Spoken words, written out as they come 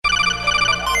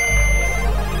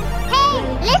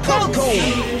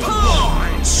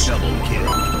Punch! Double kill.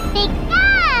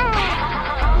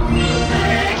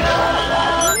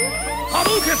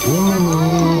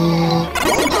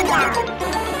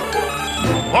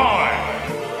 Five,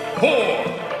 four,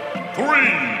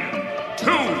 three,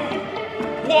 two,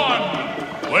 one.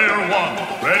 Player one,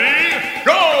 ready,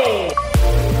 go!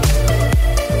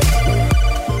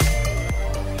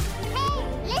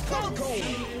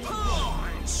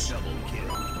 Punch! Double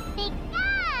kill.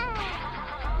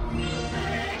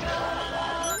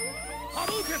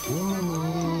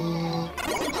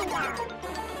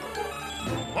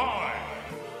 Five,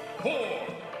 four,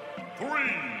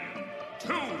 three,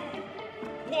 two,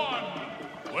 one.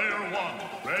 Player one,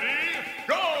 ready,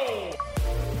 go!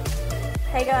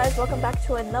 Hey guys, welcome back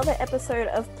to another episode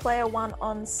of Player One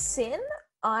on Sin.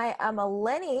 I am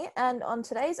Eleni, and on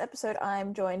today's episode,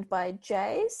 I'm joined by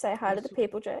Jay. Say hi to the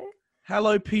people, Jay.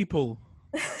 Hello, people.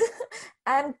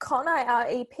 And Connor, our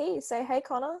EP. Say hey,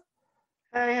 Connor.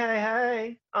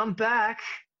 Hey, I'm back.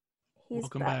 He's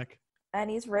Welcome back. and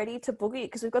he's ready to boogie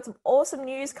because we've got some awesome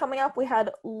news coming up. We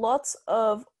had lots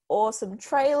of awesome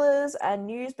trailers and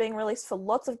news being released for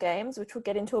lots of games, which we'll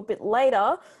get into a bit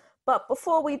later. But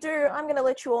before we do, I'm going to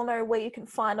let you all know where you can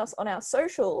find us on our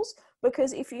socials,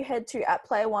 because if you head to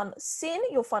 @PlayerOneSin,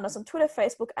 you'll find us on Twitter,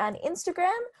 Facebook, and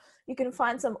Instagram. You can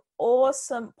find some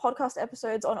awesome podcast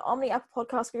episodes on Omni, Apple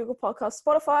Podcasts, Google Podcasts,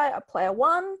 Spotify, at Player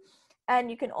One.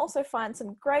 And you can also find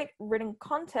some great written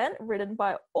content written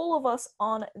by all of us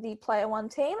on the Player One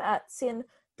team at sin.org.au.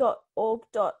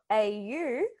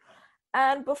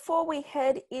 And before we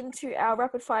head into our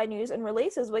rapid fire news and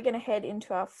releases, we're going to head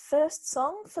into our first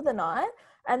song for the night.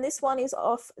 And this one is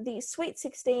off the Sweet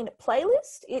 16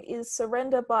 playlist. It is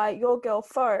Surrender by Your Girl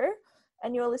Foe.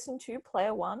 And you're listening to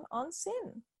Player One on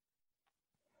Sin.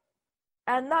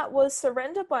 And that was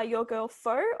Surrender by Your Girl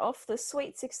Foe off the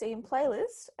Sweet 16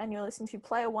 playlist. And you're listening to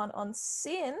Player One on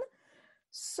Sin.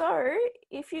 So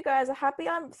if you guys are happy,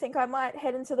 I think I might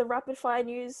head into the rapid fire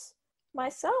news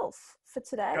myself for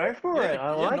today. Go for it.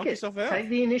 I like knock it. yourself out. Take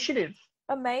the initiative.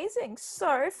 Amazing.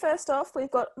 So first off, we've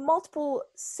got multiple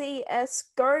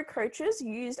CSGO coaches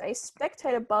used a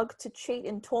spectator bug to cheat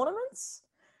in tournaments,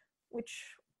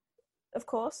 which, of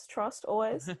course, trust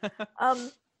always.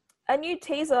 A new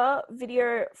teaser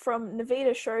video from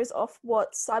Nvidia shows off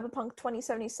what Cyberpunk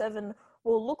 2077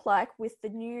 will look like with the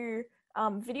new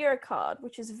video card,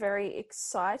 which is very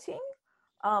exciting.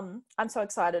 I'm so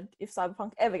excited if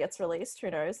Cyberpunk ever gets released.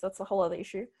 Who knows? That's a whole other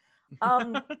issue.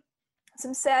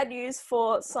 Some sad news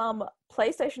for some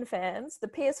PlayStation fans. The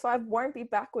PS5 won't be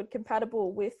backward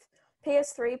compatible with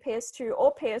PS3, PS2,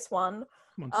 or PS1.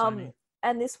 Come on, Sony.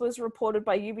 And this was reported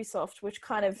by Ubisoft, which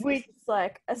kind of Wait. is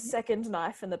like a second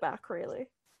knife in the back, really.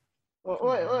 Well,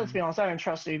 let's be honest. I don't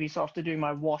trust Ubisoft to do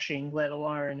my washing, let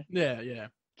alone Yeah.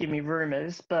 give me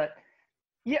rumors. But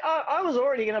yeah, I was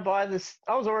already going to buy this.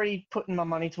 I was already putting my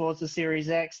money towards the Series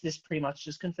X. This pretty much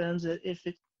just confirms it if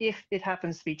it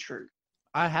happens to be true.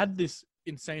 I had this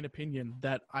insane opinion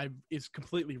that is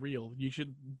completely real. You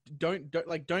should don't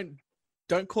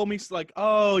call me like,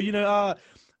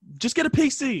 just get a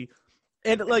PC.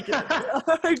 And like,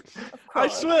 I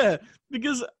swear,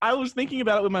 because I was thinking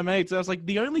about it with my mates. I was like,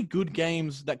 the only good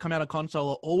games that come out of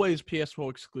console are always PS4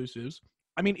 exclusives.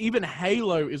 I mean, even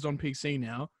Halo is on PC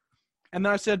now. And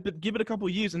then I said, but give it a couple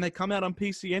of years and they come out on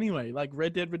PC anyway, like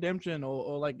Red Dead Redemption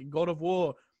or like God of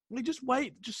War. Like, just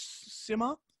wait, just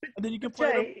simmer, and then you can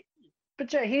play But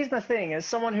Jay, here's the thing. As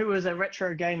someone who was a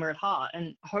retro gamer at heart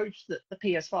and hoped that the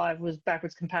PS5 was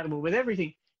backwards compatible with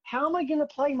everything, how am I going to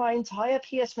play my entire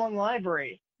PS1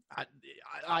 library?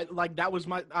 I like that was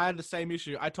I had the same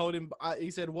issue. I told him,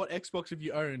 he said, what Xbox have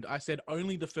you owned? I said,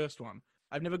 only the first one.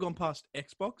 I've never gone past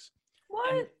Xbox.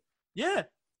 What? And, yeah.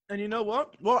 And you know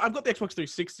what? Well, I've got the Xbox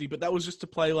 360, but that was just to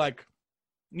play like,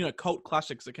 cult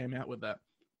classics that came out with that.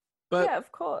 But yeah,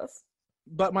 of course.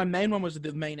 But my main one was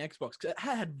the main Xbox. It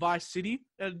had Vice City.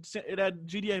 It had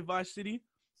GTA Vice City.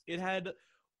 It had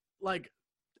like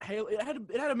Halo. It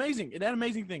had amazing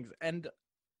things. And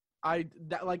I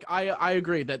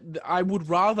agree that I would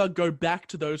rather go back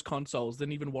to those consoles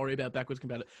than even worry about backwards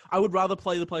compatibility. I would rather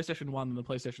play the PlayStation 1 than the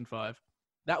PlayStation 5.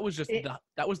 That was just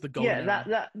that was the goal. Yeah,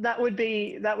 that would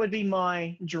be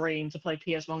my dream, to play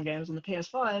PS1 games on the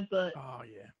PS5. But oh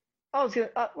yeah, I was gonna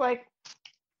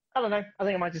I don't know. I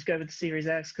think I might just go with the Series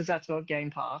X because that's got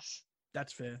Game Pass.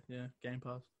 That's fair. Yeah, Game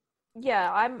Pass.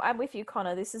 Yeah, I'm with you,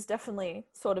 Connor. This is definitely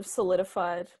sort of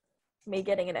solidified me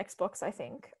getting an Xbox, I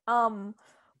think.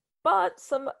 But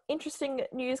some interesting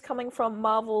news coming from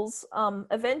Marvel's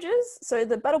Avengers. So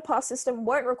the Battle Pass system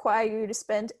won't require you to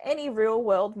spend any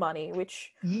real-world money,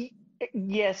 which...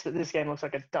 Yes, but this game looks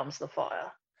like a dumpster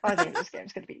fire. I think this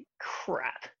game's going to be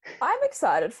crap. I'm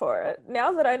excited for it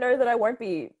now that I know that I won't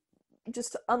be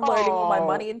just unloading all my Oh.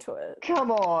 money into it.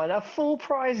 Come on, a full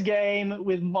price game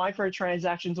with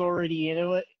microtransactions already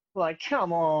into it. Like,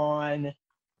 come on.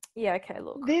 Yeah, okay,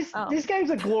 look. This game's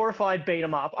a glorified beat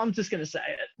 'em up. I'm just going to say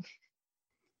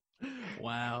it.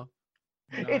 Wow.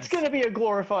 It's Nice. going to be a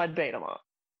glorified beat 'em up.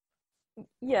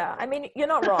 Yeah, I mean, you're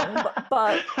not wrong,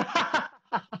 but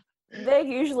they're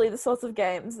usually the sorts of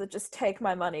games that just take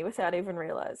my money without even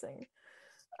realizing.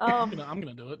 I'm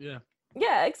gonna do it. Yeah.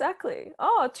 Yeah, exactly.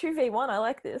 Oh, 2v1, I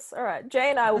like this. All right, Jay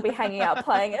and I will be hanging out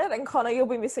playing it, and Connor, you'll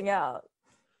be missing out.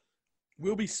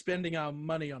 We'll be spending our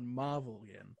money on Marvel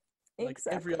again, like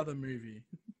every other movie.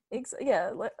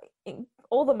 Yeah,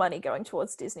 all the money going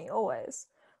towards Disney, always.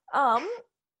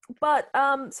 But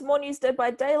some more news. Dead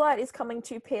by Daylight is coming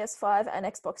to PS5 and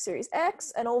Xbox Series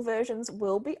X, and all versions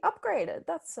will be upgraded.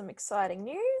 That's some exciting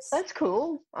news. That's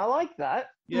cool. I like that.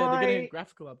 Yeah, they're getting a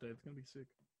graphical update. It's gonna be sick.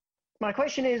 My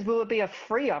question is, will it be a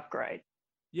free upgrade?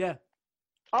 Yeah.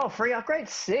 Oh, free upgrade?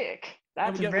 Sick.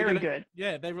 That's very good.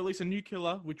 Yeah, they release a new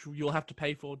killer, which you'll have to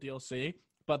pay for DLC,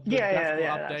 but the Yeah, graphical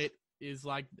yeah, update is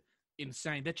like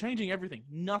insane. They're changing everything.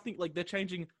 Nothing like they're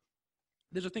changing.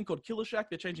 There's a thing called Killer Shack.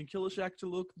 They're changing Killer Shack to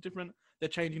look different. They're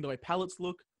changing the way palettes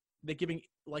look. They're giving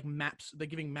like maps. They're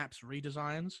giving maps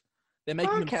redesigns. They're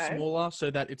making them smaller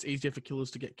so that it's easier for killers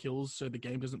to get kills, so the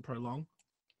game doesn't prolong.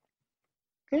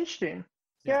 Interesting.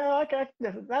 Yeah, okay.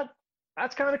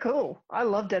 That's kind of cool. I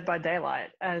love Dead by Daylight,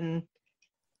 and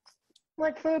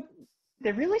like they're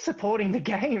really supporting the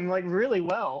game like really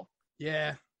well.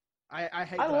 Yeah, I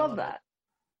hate. I love that.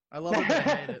 I love it, but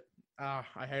I hate it.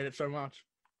 I hate it so much.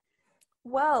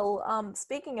 Well,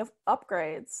 speaking of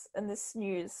upgrades, and this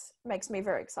news makes me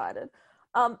very excited.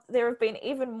 There have been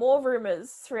even more rumors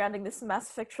surrounding this Mass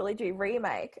Effect Trilogy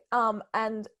remake.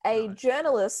 And a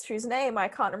journalist whose name I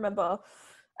can't remember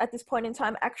at this point in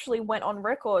time actually went on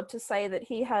record to say that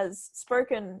he has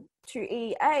spoken to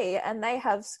EA and they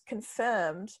have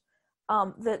confirmed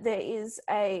that there is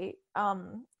a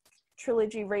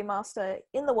trilogy remaster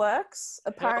in the works.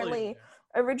 Apparently,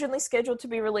 originally scheduled to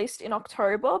be released in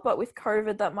October, but with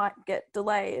COVID that might get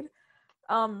delayed.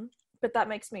 But that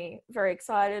makes me very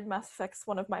excited. Mass Effect's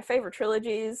one of my favorite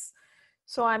trilogies.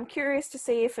 So I'm curious to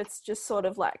see if it's just sort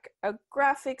of like a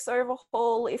graphics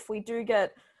overhaul, if we do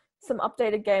get some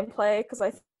updated gameplay, because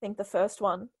I think the first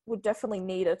one would definitely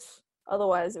need it.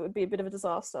 Otherwise, it would be a bit of a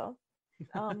disaster.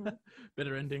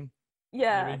 Better ending.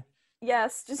 Yeah. Maybe.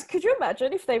 Yes. Just could you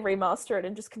imagine if they remaster it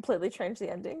and just completely change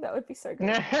the ending? That would be so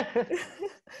good.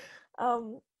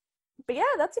 But yeah,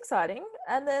 that's exciting.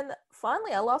 And then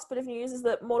finally, our last bit of news is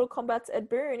that Mortal Kombat's Ed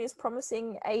Boon is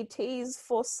promising a tease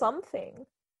for something.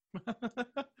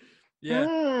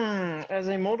 Yeah. As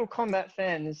a Mortal Kombat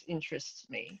fan, this interests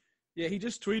me. Yeah, he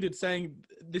just tweeted saying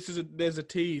there's a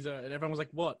tease, and everyone was like,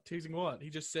 "What? Teasing what?" He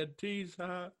just said, "Tease."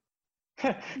 No,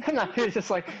 he was just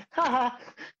like, haha.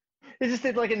 He just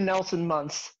did like a Nelson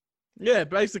Muntz. Yeah,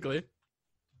 basically.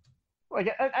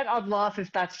 Like, I'd laugh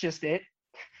if that's just it.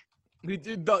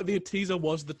 The teaser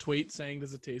was the tweet saying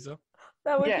there's a teaser.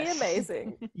 That would be Yes.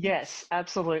 amazing. Yes,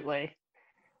 absolutely.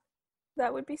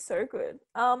 That would be so good.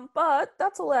 But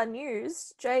that's all our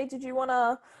news. Jay, did you want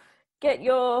to get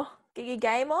your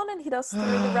game on and hit us through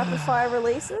the rapid fire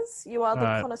releases? You are the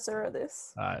Alright. connoisseur of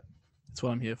this. All right, that's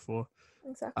what I'm here for.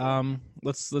 Exactly.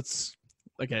 Let's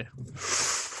okay.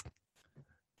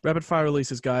 Rapid fire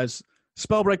releases, guys.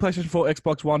 Spellbreak, PlayStation 4,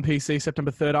 Xbox One, PC,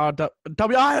 September 3rd.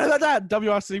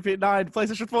 WRCP 9,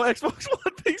 PlayStation 4, Xbox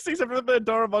One, PC, September 3rd.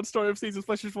 Doraemon, Story of Seasons,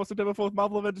 PlayStation 4, September 4th.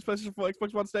 Marvel Avengers, PlayStation 4,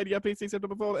 Xbox One, Stadia, PC,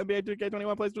 September 4th. NBA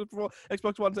 2K21, PlayStation 4,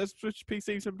 Xbox One, Switch,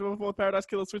 PC, September 4th. Paradise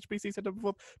Killer, Switch, PC, September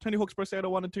 4th. Tony Hawk's Pro Skater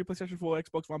 1 and 2, PlayStation 4,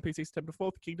 Xbox One, PC, September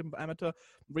 4th. Kingdom of Amateur,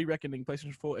 Re-Reckoning,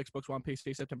 PlayStation 4, Xbox One,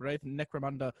 PC, September 8th.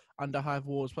 Necromunda, Underhive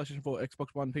Wars, PlayStation 4, Xbox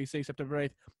One, PC, September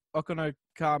 8th. Okono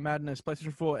Car Madness,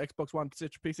 PlayStation 4, Xbox One,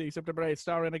 Switch, PC, September 8th.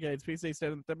 Star Renegades, PC,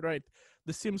 September 8th.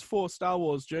 The Sims 4, Star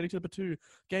Wars, Journey to the Batu,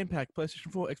 Game Pack,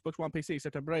 PlayStation 4, Xbox One, PC,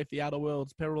 September 8th. The Outer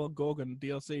Worlds, Peril of Gorgon,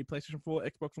 DLC, PlayStation 4,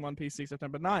 Xbox One, PC,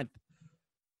 September 9th.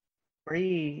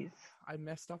 Breathe. I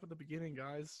messed up at the beginning,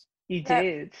 guys. You Yeah,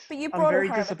 did. but you I'm brought very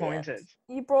it home disappointed. At the end.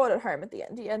 You brought it home at the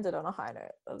end. You ended on a high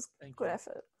note. That was Thank good you.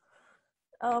 effort.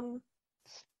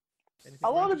 Anything A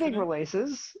lot you're of big interested in?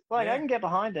 releases. Like, I Yeah. can get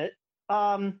behind it.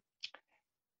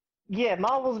 Yeah,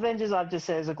 Marvel's Avengers, I've just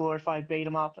said, is a glorified beat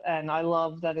 'em up, and I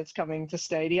love that it's coming to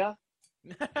Stadia,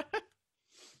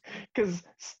 because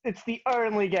it's the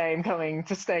only game coming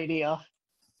to Stadia.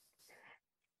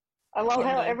 I love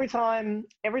Yeah, how like-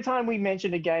 every time we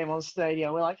mention a game on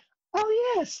Stadia, we're like,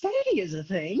 oh yeah, Stadia's a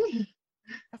thing.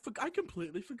 I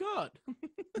completely forgot.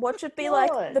 Watch it be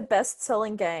like What? the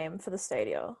best-selling game for the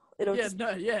Stadia. It'll Yeah, just no,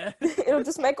 yeah. it'll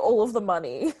just make all of the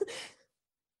money.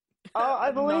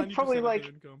 I believe 90% probably of their like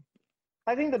income.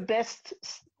 I think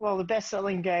the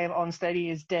best-selling game on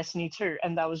Stadia is Destiny 2,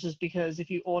 and that was just because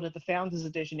if you ordered the Founders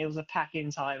Edition, it was a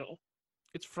pack-in title.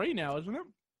 It's free now, isn't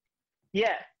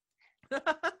Yeah. it?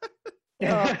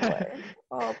 Oh boy.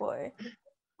 Oh boy.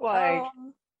 Like,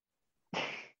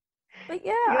 But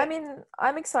yeah, Yeah. I mean,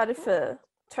 I'm excited for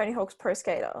Tony Hawk's Pro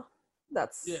Skater.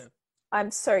 That's Yeah. I'm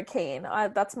so keen.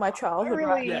 That's my childhood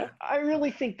right Yeah. there. I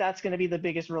really think that's going to be the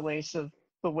biggest release of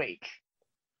the week.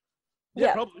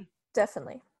 Yeah. Probably.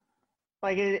 Definitely.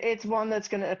 Like, it's one that's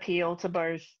going to appeal to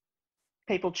both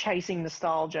people chasing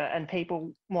nostalgia and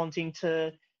people wanting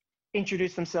to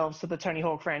introduce themselves to the Tony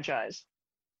Hawk franchise.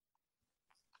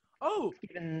 Oh,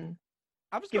 Given,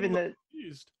 I was getting given that,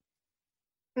 confused.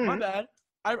 My Hmm. bad.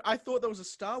 I thought there was a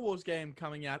Star Wars game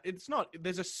coming out. It's not.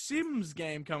 There's a Sims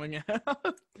game coming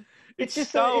out. It's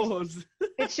just Star it's- Wars.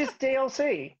 it's just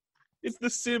DLC. It's the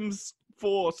Sims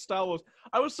 4 Star Wars.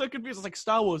 I was so confused. I was like,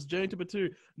 Star Wars, Journey to Batuu.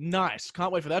 Nice.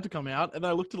 Can't wait for that to come out. And then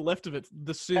I looked to the left of it,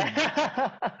 The Sims.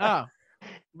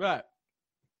 Right.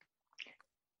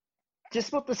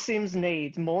 Just what The Sims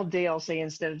needs, more DLC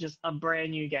instead of just a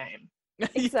brand new game.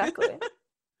 Exactly.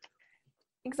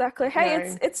 Exactly. Hey,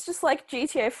 No. it's just like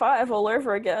GTA 5 all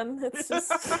over again. It's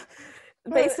just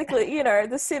basically,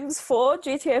 The Sims 4,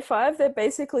 GTA 5, they're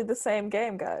basically the same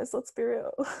game, guys. Let's be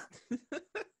real.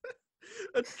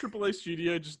 A AAA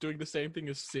studio just doing the same thing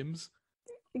as Sims.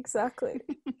 Exactly.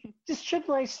 Just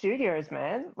AAA studios,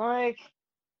 man. Like,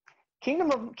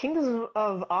 Kingdoms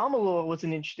of Amalur was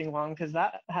an interesting one because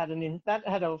that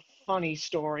had a funny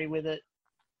story with it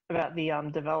about the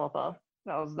developer.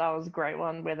 That was a great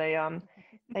one where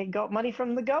they got money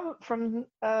from the from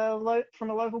a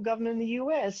local government in the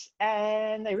US,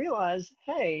 and they realized,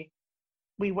 hey,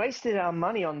 we wasted our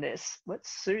money on this.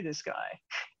 Let's sue this guy.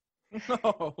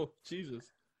 Oh, Jesus.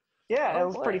 Yeah, Oh, it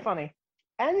was pretty boy. funny.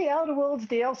 And the Outer Worlds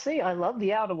DLC. I love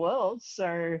the Outer Worlds,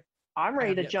 so I'm I ready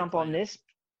have to yet to jump play on it. this.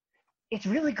 It's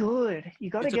really good. You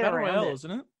got to It's a get battle around royale, it.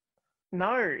 isn't it?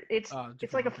 No, it's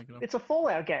Different like one I'm thinking of. it's a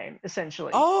Fallout game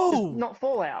essentially. Oh! Just not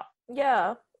Fallout.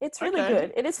 Yeah, it's really Okay.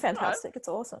 good. It is fantastic. It's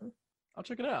awesome. I'll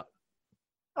check it out.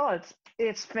 Oh,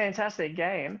 it's fantastic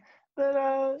game. But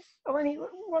Eleni,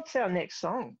 what's our next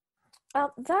song?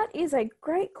 That is a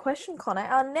great question, Connor.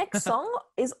 Our next song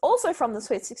is also from the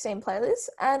Sweet 16 playlist,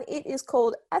 and it is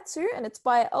called Atsu, and it's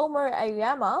by Elmo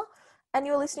Aoyama, and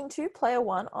you're listening to Player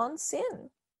One on Sin.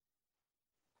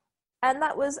 And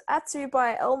that was Atsu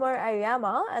by Elmo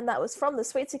Aoyama, and that was from the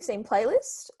Sweet 16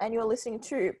 playlist, and you're listening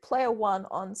to Player One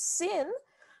on Sin.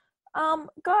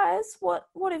 Guys, what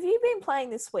have you been playing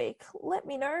this week? Let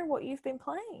me know what you've been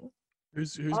playing.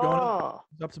 Who's going Oh,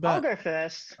 up to I'll bat? go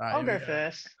first. Alright, I'll here we go go.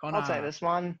 first. I'll Connor. take this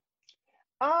one.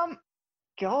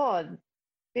 God,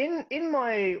 in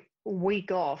my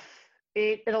week off,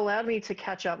 it allowed me to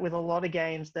catch up with a lot of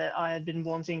games that I had been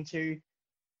wanting to,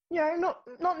 not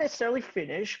necessarily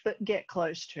finish, but get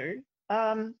close to.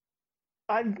 I'm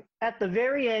at the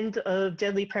very end of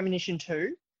Deadly Premonition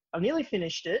 2. I've nearly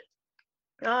finished it.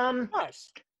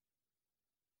 Nice.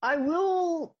 I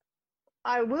will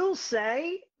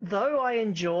say, though I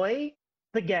enjoy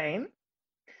the game,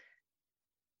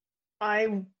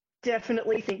 I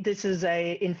definitely think this is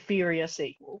a inferior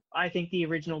sequel. I think the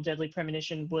original Deadly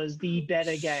Premonition was the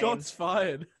better game. Shots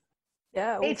fired.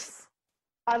 Yeah, It's- oof.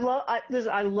 I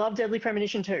love Deadly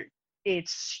Premonition 2.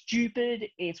 It's stupid,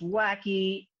 it's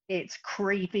wacky, it's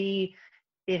creepy,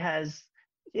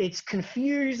 it's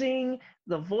confusing,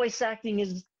 the voice acting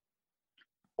is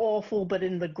awful, but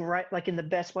in the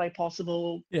best way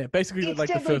possible. Yeah, basically It's like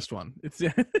the deadly- first one. It's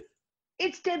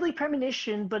It's Deadly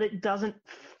Premonition, but it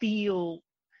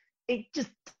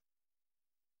just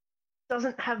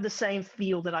doesn't have the same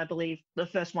feel that I believe the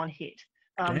first one hit.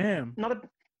 damn.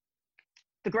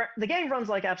 The game runs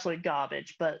like absolute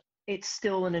garbage, but it's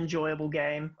still an enjoyable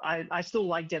game. I still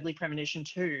like Deadly Premonition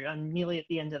 2. I'm nearly at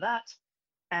the end of that,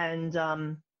 and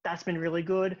that's been really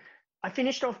good. I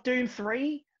finished off Doom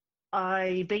 3.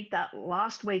 I beat that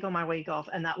last week on my week off,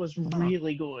 and that was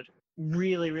really good.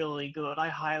 Really, really good. I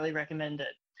highly recommend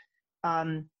it.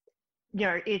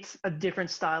 It's a different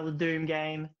style of Doom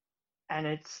game, and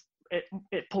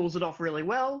it pulls it off really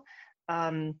well.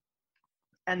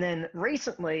 And then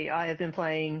recently, I have been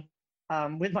playing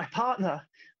with my partner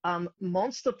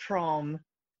Monster Prom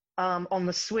on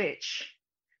the Switch,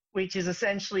 which is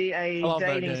essentially a love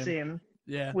that dating game. sim,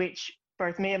 Yeah. which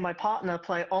both me and my partner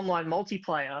play online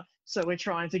multiplayer. So we're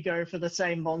trying to go for the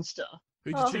same monster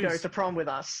Who'd Oh. you to go choose? to prom with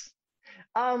us.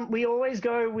 We always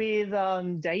go with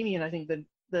Damien, I think, the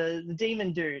the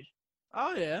demon dude,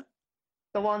 Oh yeah.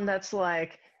 the one that's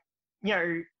like,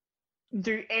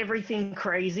 do everything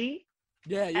crazy,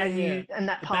 Yeah, yeah, and yeah. and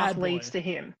that The path bad leads boy. to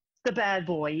him, the bad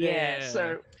boy. Yeah. Yeah.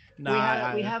 So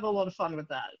Nah, we have a lot of fun with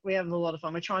that. We have a lot of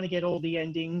fun. We're trying to get all the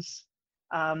endings.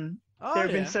 Oh There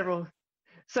have been yeah.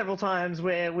 several times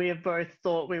where we have both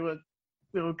thought we were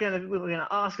gonna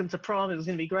ask him to prom. It was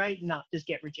gonna be great. No, just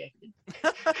get rejected.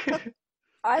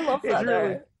 I love It's that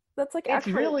really though. That's like it's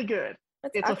actual. really good.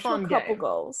 It's It's a actual fun couple game.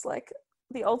 goals, like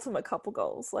the ultimate couple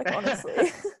goals. Like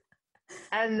honestly.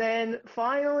 And then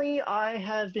finally, I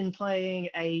have been playing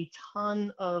a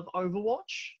ton of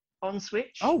Overwatch on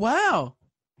Switch. Oh wow.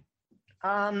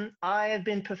 I have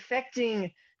been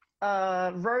perfecting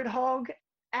Roadhog,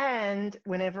 and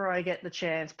whenever I get the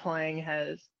chance, playing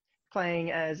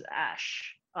as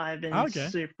Ash. I've been Okay.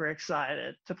 super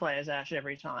excited to play as Ash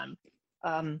every time.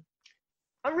 I'm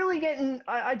really getting.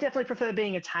 I definitely prefer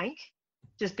being a tank,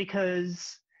 just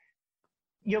because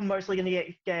you're mostly going to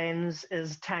get games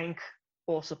as tank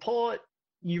or support.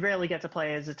 You rarely get to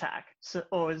play as attack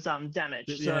or as damage.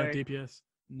 Yeah, So DPS.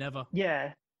 Never.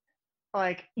 yeah,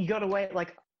 like you got to wait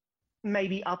like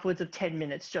maybe upwards of 10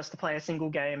 minutes just to play a single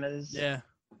game Yeah.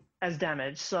 as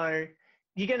damage. So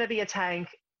you're going to be a tank.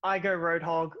 I go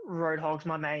Roadhog. Roadhog's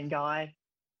my main guy.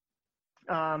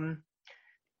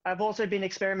 I've also been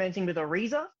experimenting with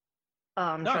Ariza.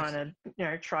 Nice. Trying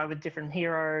to try with different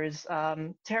heroes.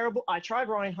 Terrible. I tried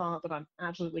Reinhardt, but I'm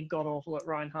absolutely god awful at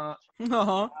Reinhardt.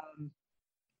 Uh-huh. Have Um,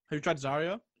 you tried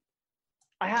Zarya?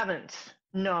 I haven't.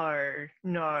 No. If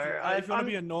you want to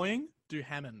be annoying, do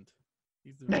Hammond.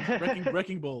 He's the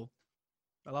wrecking ball.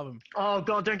 I love him. Oh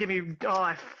god, don't get me. Oh,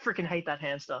 I freaking hate that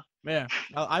hamster. Yeah,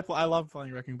 I love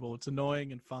playing wrecking ball. It's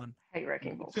annoying and fun. Hate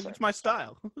Wrecking Ball. Because so it's my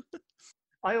style.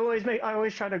 I always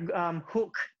try to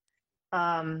hook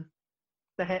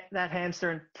that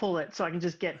hamster and pull it so I can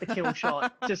just get the kill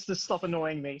shot just to stop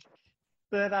annoying me.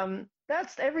 But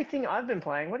that's everything I've been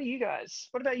playing. What about you guys?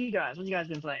 What have you guys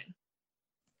been playing?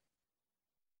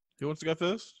 Who wants to go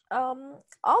first?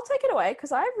 I'll take it away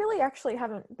because I really actually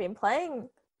haven't been playing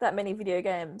that many video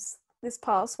games this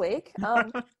past week.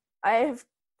 I have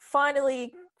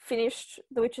finally finished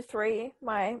The Witcher 3,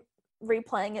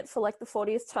 replaying it for like the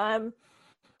 40th time.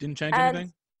 Didn't change And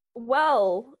anything?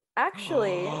 well,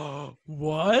 actually,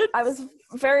 What? I was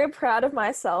very proud of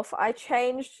myself. I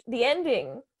changed the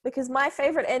ending because my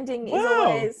favorite ending is Wow.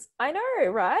 always, I know,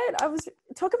 right?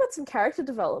 Talk about some character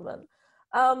development.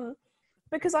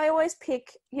 Because I always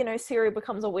pick, Ciri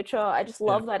becomes a Witcher. I just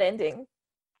love that ending.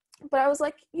 But I was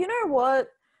like, you know what?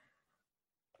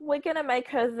 We're going to make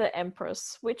her the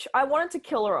Empress, which I wanted to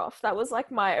kill her off. That was like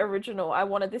my original. I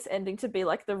wanted this ending to be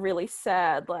like the really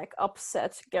sad, like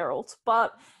upset Geralt.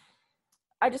 But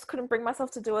I just couldn't bring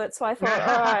myself to do it. So I thought,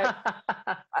 all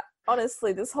right,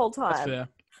 honestly, this whole That's time. fair.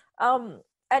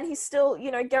 And he's still,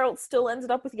 Geralt still ended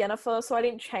up with Yennefer, so I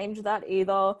didn't change that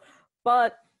either.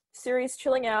 But Ciri's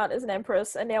chilling out as an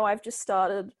Empress, and now I've just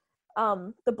started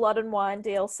the Blood and Wine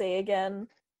DLC again.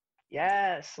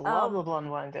 Yes, love the Blood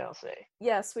and Wine DLC.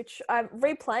 Yes, which I'm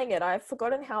replaying it. I've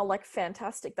forgotten how like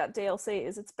fantastic that DLC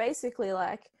is. It's basically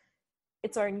like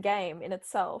its own game in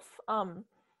itself,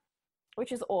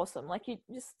 which is awesome. Like you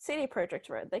just CD Projekt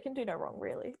Red, they can do no wrong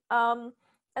really. And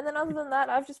then other than that,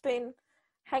 I've just been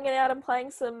hanging out and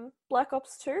playing some Black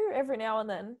Ops 2 every now and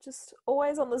then. Just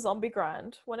always on the zombie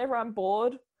grind. Whenever I'm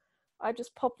bored, I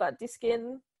just pop that disc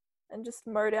in and just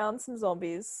mow down some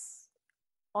zombies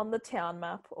on the town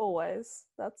map. Always.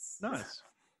 That's Nice.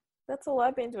 That's all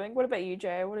I've been doing. What about you,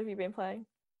 Jay? What have you been playing?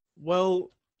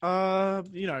 Well,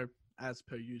 as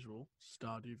per usual,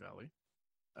 Stardew Valley.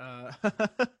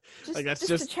 Just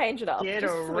to change it up. Get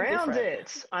just something around different.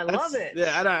 it. I love it.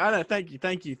 Yeah, I know. Thank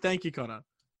you, Connor.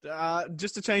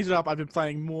 Just to change it up, I've been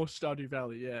playing more Stardew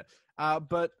Valley. Yeah.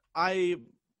 But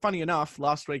funny enough,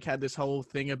 last week had this whole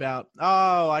thing about,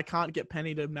 I can't get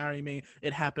Penny to marry me.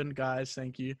 It happened, guys.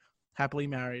 Thank you. Happily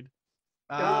married.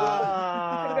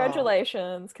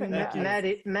 Congratulations. Congrats.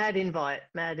 Mad invite.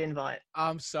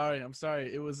 I'm sorry.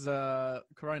 It was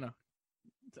Corona.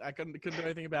 I couldn't do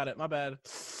anything about it. My bad.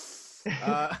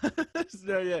 So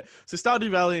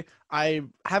Stardew Valley, I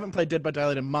haven't played Dead by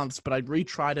Daylight in months, but I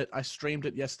retried it. I streamed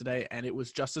it yesterday, and it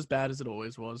was just as bad as it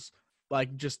always was.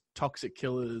 Like just toxic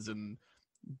killers and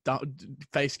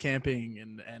face camping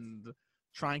and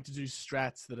trying to do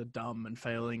strats that are dumb and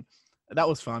failing. That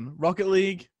was fun. Rocket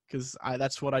League, because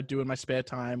that's what I do in my spare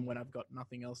time when I've got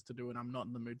nothing else to do and I'm not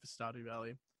in the mood for Stardew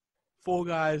Valley. Fall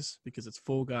Guys, because it's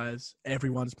Fall Guys.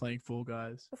 Everyone's playing Fall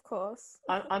Guys. Of course.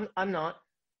 I'm not.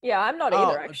 Yeah, I'm not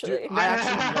either, actually. Dude,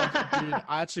 I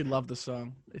actually love the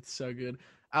song. It's so good.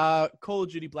 Call of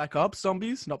Duty Black Ops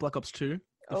Zombies, not Black Ops 2,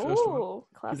 the first one. Oh,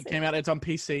 'Cause it classic. came out, it's on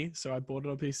PC, so I bought it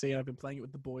on PC and I've been playing it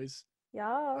with the boys.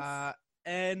 Yes.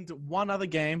 And one other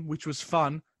game, which was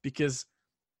fun because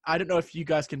I don't know if you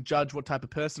guys can judge what type of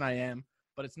person I am,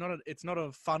 but it's not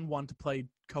a fun one to play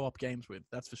co-op games with.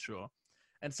 That's for sure.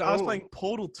 And so I was Oh. playing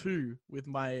Portal 2 with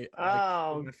my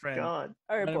Oh, with my friend. God.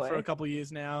 Oh Known him for a boy. couple of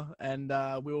years now, and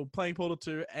we were playing Portal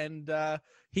 2, and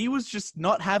he was just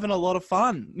not having a lot of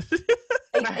fun.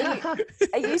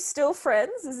 Are you still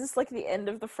friends? Is this like the end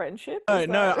of the friendship? No, Is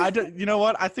no, that- I don't. You know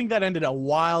what? I think that ended a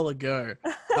while ago.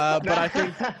 But I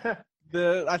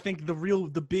think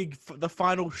the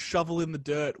final shovel in the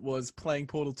dirt was playing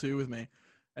Portal 2 with me,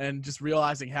 and just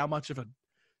realizing how much of a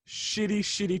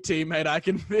shitty teammate I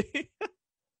can be.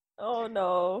 Oh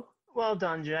no. Well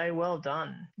done, Jay. Well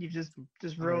done. You've just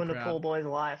ruined a proud. poor boy's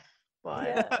life by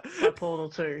Yeah. Portal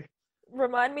 2.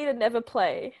 Remind me to never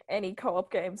play any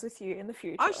co-op games with you in the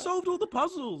future. I solved all the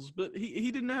puzzles, but he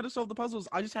didn't know how to solve the puzzles.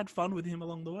 I just had fun with him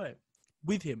along the way.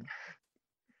 With him.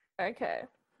 Okay.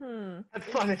 Have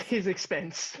fun at his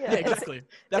expense. Yeah, Yeah, it's- exactly.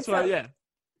 That's it's what I, not- yeah.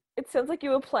 It sounds like you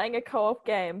were playing a co-op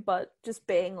game, but just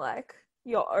being like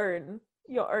your own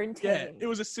team. Yeah, it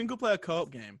was a single player co-op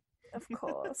game. Of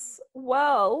course.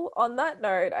 Well, on that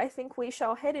note, I think we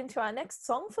shall head into our next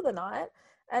song for the night.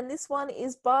 And this one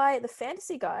is by the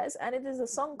Fantasy Guys, and it is a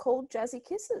song called Jazzy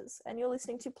Kisses. And you're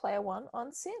listening to Player One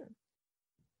on Sin.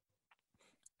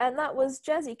 And that was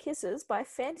Jazzy Kisses by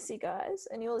Fantasy Guys,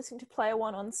 and you're listening to Player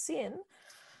One on Sin.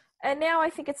 And now I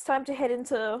think it's time to head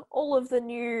into all of the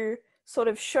new sort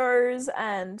of shows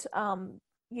and,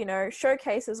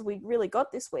 showcases we really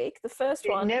got this week. The first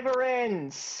It one. never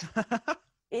ends.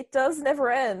 It does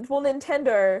never end. Well,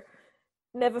 Nintendo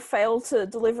never fail to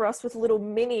deliver us with little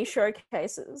mini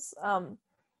showcases.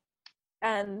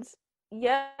 And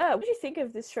yeah, what did you think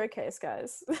of this showcase,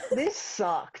 guys? This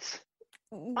sucked.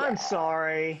 I'm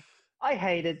sorry. I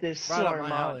hated this Right up so my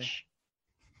alley. much.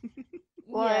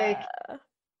 like-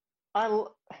 Yeah.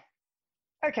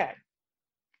 Okay.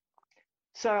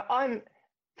 So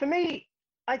for me,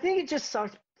 I think it just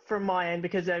sucked from my end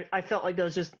because I felt like there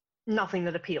was just nothing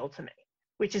that appealed to me,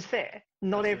 which is fair.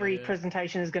 Not That's every fair, yeah.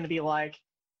 presentation is going to be like,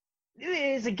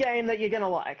 it's a game that you're going to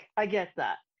like. I get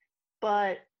that.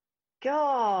 But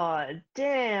god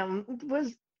damn,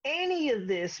 was any of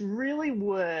this really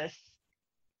worth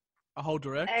A whole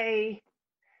direct?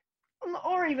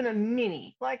 or even a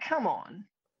mini? Like, come on.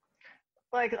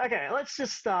 Like, okay, let's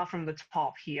just start from the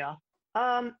top here.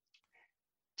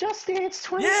 Just Dance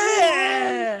 2021.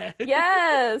 Yeah!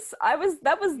 Yes, that was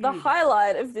the Dude.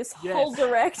 highlight of this whole Yes.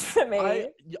 direct for me.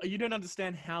 You don't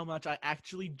understand how much I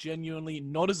actually genuinely,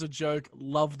 not as a joke,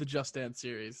 love the Just Dance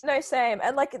series. No, same.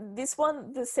 And like this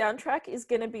one, the soundtrack is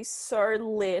gonna be so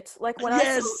lit. Like when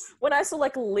Yes! I saw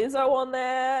like Lizzo on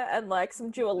there and like some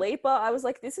Dua Lipa, I was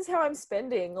like, this is how I'm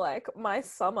spending like my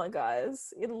summer,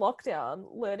 guys, in lockdown,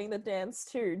 learning the dance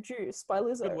to Juice by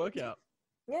Lizzo. Good workout.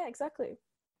 Yeah, exactly.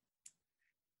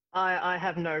 I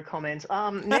have no comments.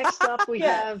 Next up we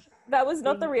Yeah. have. That was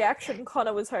not the reaction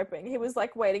Connor was hoping. He was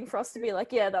like waiting for us to be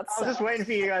like, yeah, that's. I was just waiting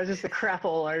for you guys just to crap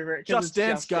all over it. 'cause Just it's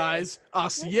Dance, guys.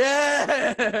 Us,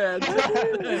 yeah!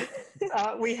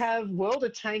 We have World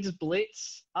of Tanks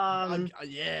Blitz.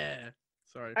 Yeah.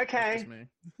 Sorry. Okay.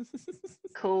 That's just me.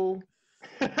 Cool.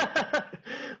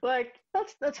 Like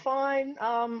that's fine.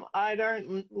 I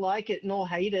don't like it nor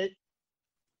hate it.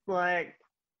 Like,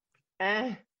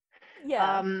 Yeah.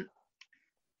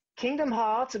 Kingdom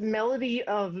Hearts Melody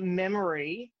of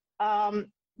Memory.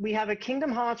 We have a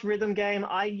Kingdom Hearts rhythm game.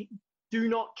 I do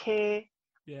not care,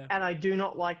 Yeah. and I do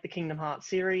not like the Kingdom Hearts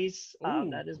series. Ooh.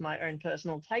 That is my own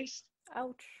personal taste.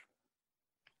 Ouch.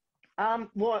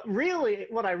 What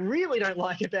I really don't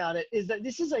like about it is that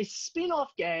this is a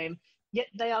spin-off game, yet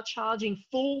they are charging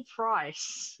full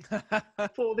price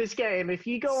for this game. If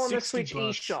you go on the 60 Switch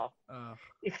bucks. eShop, Oh,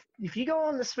 if you go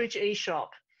on the Switch eShop,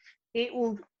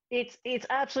 it's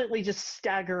absolutely just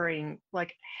staggering,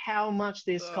 like how much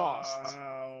this costs,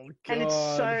 Oh, and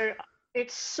God.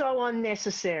 it's so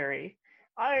unnecessary.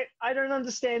 I don't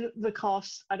understand the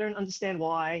cost. I don't understand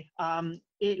why.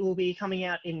 It will be coming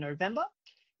out in November.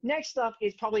 Next up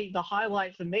is probably the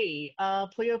highlight for me,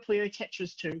 Puyo Puyo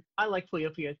Tetris 2. I like Puyo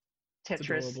Puyo It's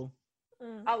Tetris. adorable.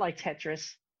 Mm. I like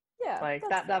Tetris. Yeah. Like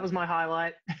that's that was my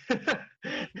highlight.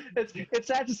 It's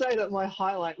sad to say that my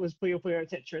highlight was Puyo Puyo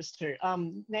Tetris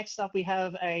 2. Next up we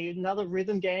have another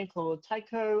rhythm game called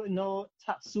Taiko no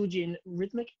Tatsujin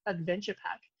Rhythmic Adventure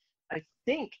Pack. I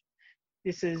think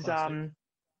this is Classic.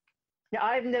 yeah,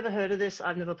 I've never heard of this.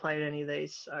 I've never played any of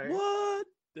these. So What?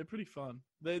 They're pretty fun.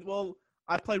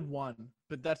 I played one,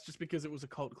 but that's just because it was a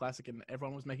cult classic and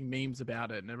everyone was making memes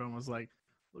about it, and everyone was like,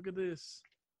 "Look at this."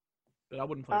 But I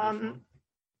wouldn't play this one.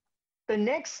 The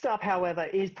next up, however,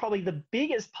 is probably the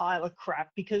biggest pile of crap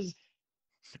because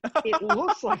it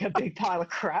looks like a big pile of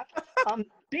crap.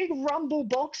 Big Rumble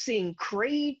Boxing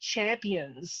Creed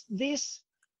Champions. This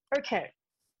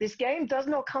game does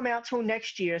not come out till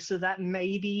next year, so that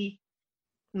maybe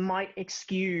might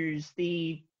excuse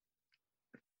the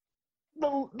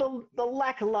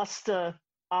lackluster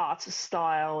art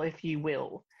style, if you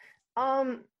will.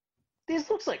 This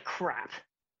looks like crap.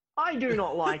 I do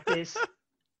not like this.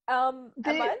 Am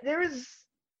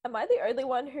I the only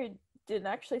one who didn't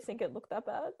actually think it looked that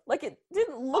bad? Like, it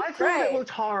didn't look I great. thought it looked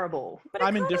horrible. But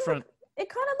I'm indifferent. It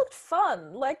kind of looked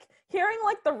fun. Like, hearing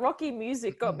like the Rocky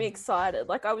music got me excited.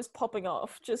 Like, I was popping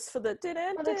off just for the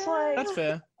But it's like, That's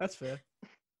fair. That's fair.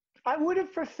 I would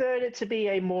have preferred it to be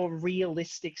a more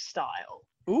realistic style.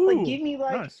 Ooh, Like, give me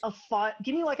like nice. a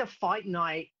fight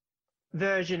night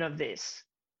version of this.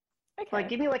 Okay. Like,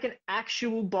 give me like an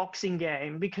actual boxing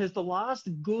game, because the last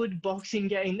good boxing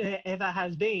game there ever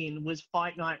has been was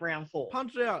Fight Night Round 4.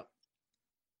 Punch it out.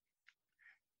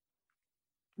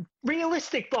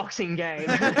 Realistic boxing game.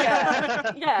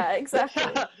 yeah, exactly.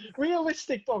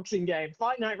 Realistic boxing game.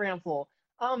 Fight Night Round 4.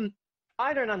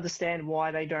 I don't understand why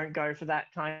they don't go for that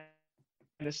kind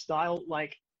of style.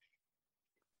 Like,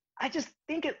 I just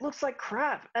think it looks like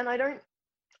crap, and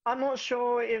I'm not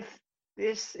sure if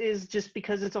this is just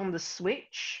because it's on the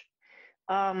Switch.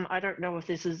 I don't know if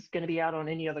this is going to be out on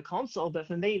any other console, but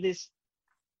for me,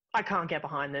 I can't get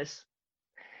behind this.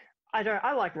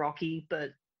 I like Rocky, but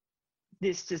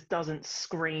this just doesn't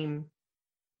scream.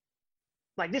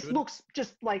 Like, this looks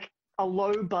just like a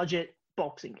low budget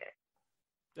boxing game.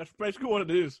 That's basically what it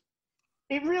is.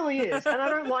 It really is, and I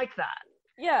don't like that.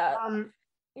 Yeah.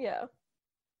 Yeah.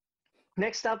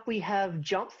 Next up, we have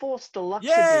Jump Force Deluxe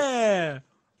Edition. Yeah.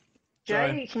 Jay,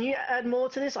 Sorry. can you add more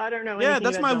to this? I don't know. Yeah, anything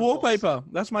that's about my Jump Force. wallpaper.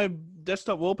 That's my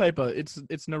desktop wallpaper. It's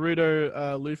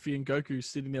Naruto, Luffy, and Goku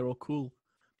sitting there all cool.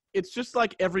 It's just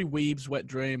like every weeb's wet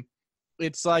dream.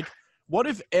 It's like, what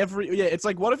if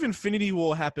Infinity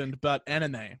War happened, but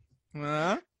anime?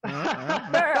 No,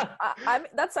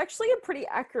 that's actually a pretty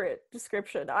accurate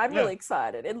description. I'm really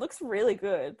excited. It looks really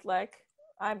good. Like,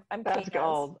 I'm That's keen, guys.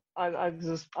 gold. I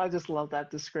just love that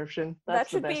description. That That's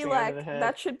should the best be thing like I've ever heard.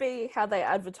 that should be how they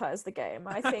advertise the game.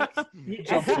 I think.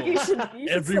 Jump I think you Force. should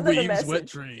Every send them a weeb's wet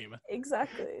message. dream.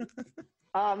 Exactly.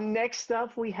 Next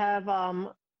up, we have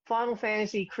Final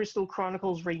Fantasy Crystal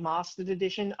Chronicles Remastered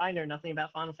Edition. I know nothing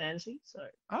about Final Fantasy, so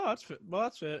Oh, that's fair. Well,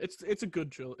 that's fair. It's a good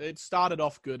drill. It started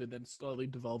off good and then slowly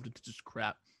devolved into just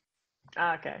crap.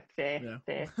 okay, fair, Yeah.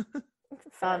 fair.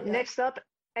 Fair, yeah. Next up,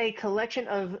 a collection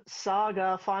of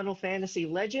Saga Final Fantasy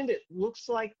Legend. It looks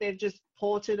like they've just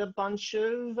ported a bunch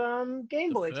of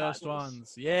Game Boy The first titles.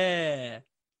 ones, yeah.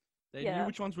 They Yeah. knew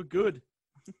which ones were good.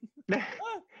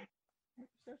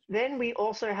 Then we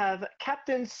also have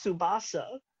Captain Tsubasa,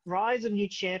 Rise of New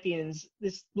Champions.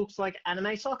 This looks like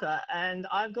anime soccer, and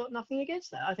I've got nothing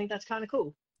against that. I think that's kind of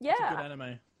cool. It's a good Yeah,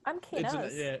 anime. I'm keen.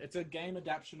 as. It's a game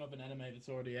adaptation of an anime that's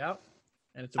already out,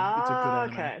 and it's a good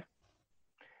anime. Okay.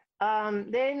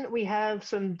 Then we have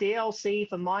some DLC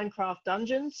for Minecraft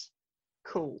Dungeons.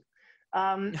 Cool.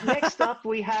 Next up,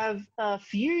 we have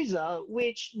Fuser,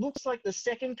 which looks like the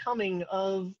second coming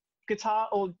of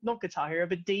not Guitar Hero,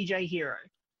 but DJ Hero.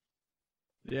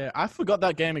 Yeah, I forgot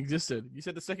that game existed. You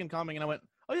said the second coming, and I went,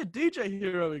 "Oh yeah, DJ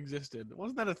Hero existed.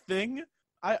 Wasn't that a thing?"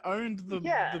 I owned the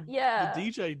Yeah.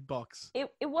 DJ box. It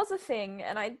was a thing,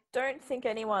 and I don't think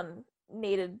anyone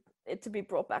needed it to be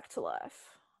brought back to life.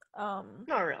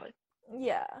 Not really.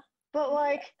 Yeah. But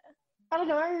like, I don't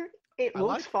know. It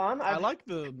looks fun. I like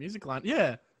the music line.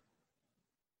 Yeah,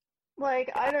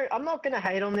 I'm not gonna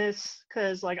hate on this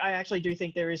because like I actually do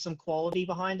think there is some quality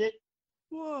behind it.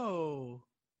 whoa.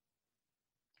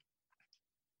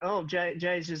 Oh,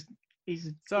 Jay's just he's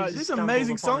So these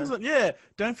amazing songs. Yeah,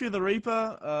 Don't Fear the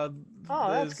Reaper. Oh,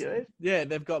 that's there's- good. Yeah,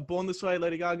 they've got Born This Way,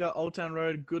 Lady Gaga, Old Town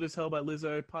Road, Good as Hell by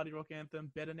Lizzo, Party Rock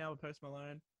Anthem, Better Now with Post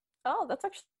Malone. Oh, that's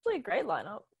actually a great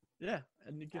lineup. Yeah,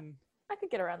 and you can. I could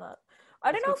get around that.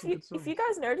 I don't It's know got some good if you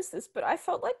songs. guys noticed this, but I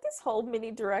felt like this whole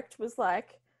mini direct was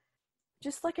like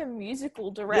just like a musical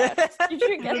direct. Yeah. Did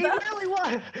you get It that? really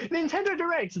was Nintendo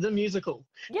Direct, the musical.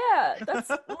 Yeah, that's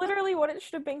literally what it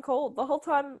should have been called. The whole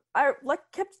time I like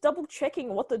kept double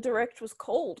checking what the direct was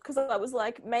called because I was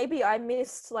like maybe I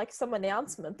missed like some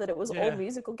announcement that it was all Yeah.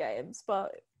 musical games,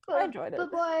 but I enjoyed it.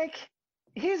 But like,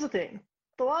 here's the thing: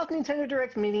 the last Nintendo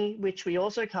Direct Mini, which we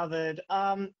also covered,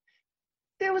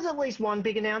 there was at least one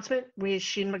big announcement with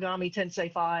Shin Megami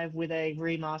Tensei 5 with a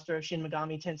remaster of Shin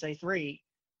Megami Tensei 3.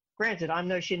 Granted, I'm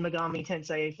no Shin Megami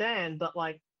Tensei fan, but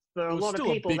like for It a was lot of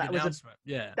still a people, big that was announcement.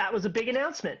 Yeah. a big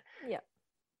announcement. Yeah.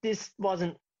 This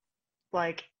wasn't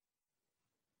like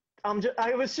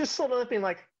I was just sort of being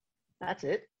like, that's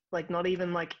it. Like not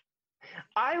even like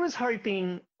I was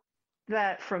hoping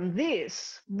that from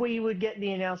this we would get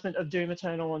the announcement of Doom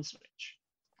Eternal on Switch.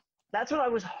 That's what I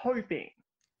was hoping.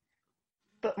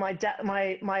 But my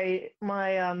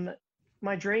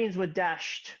dreams were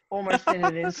dashed almost in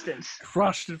an instant.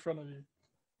 Crushed in front of you.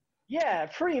 Yeah,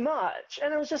 pretty much.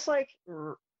 And it was just like,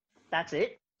 that's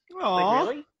it? Aww. Like,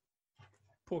 really?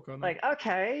 Poor Connor. Like,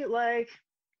 okay, like...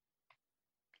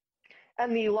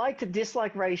 And the like to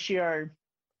dislike ratio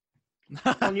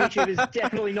on YouTube is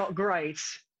definitely not great.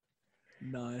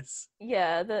 Nice.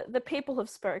 Yeah, the people have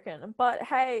spoken. But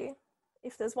hey,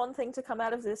 if there's one thing to come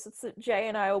out of this, it's that Jay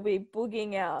and I will be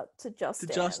boogieing out to Just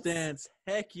Dance. Just Dance.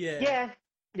 Heck yeah.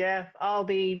 Yeah. I'll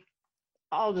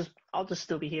just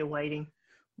still be here waiting.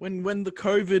 When the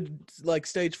COVID like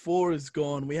stage 4 is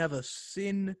gone, we have a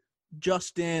Sin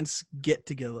Just Dance get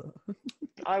together.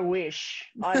 I wish.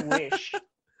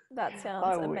 That sounds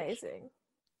I wish. amazing.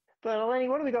 But Eleni,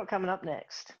 what do we got coming up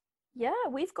next? Yeah,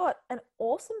 we've got an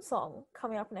awesome song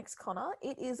coming up next, Connor.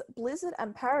 It is Blizzard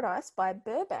and Paradise by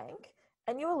Burbank,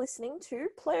 and you are listening to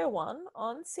Player One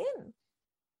on Sin.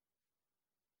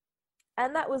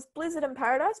 And that was Blizzard and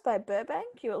Paradise by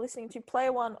Burbank. You are listening to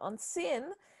Player One on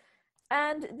Sin.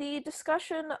 And the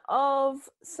discussion of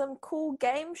some cool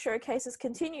game showcases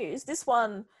continues. This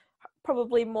one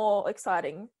probably more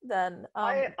exciting than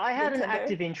I had an Nintendo.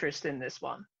 active interest in this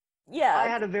one. Yeah. I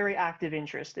had a very active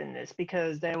interest in this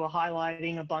because they were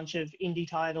highlighting a bunch of indie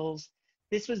titles.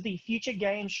 This was the Future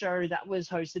Game Show that was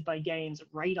hosted by Games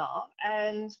Radar.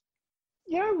 And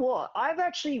you know what? I've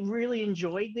actually really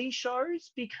enjoyed these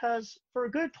shows because for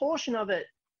a good portion of it,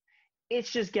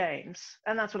 it's just games.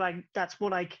 And that's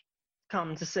what I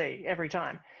come to see every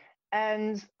time.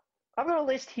 And I've got a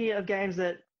list here of games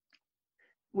that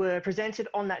were presented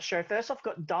on that show. First off,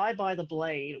 got Die by the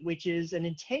Blade, which is an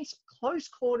intense close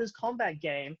quarters combat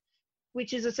game,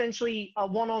 which is essentially a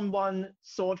one-on-one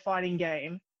sword fighting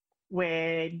game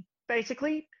where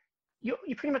basically you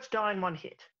pretty much die in one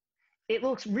hit. It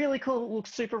looks really cool. It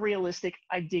looks super realistic.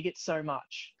 I dig it so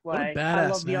much. What a Like, badass I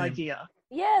love the name. idea.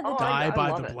 Yeah, Oh, Die I by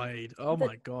love the it. Blade. Oh The-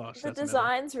 my gosh. the that's metal.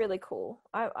 design's really cool.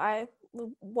 I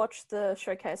watched the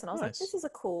showcase and I was like, Nice. this is a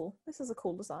cool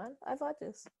design. I like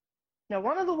this. Now,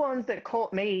 one of the ones that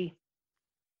caught me,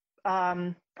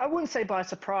 I wouldn't say by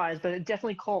surprise, but it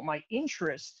definitely caught my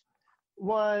interest,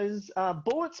 was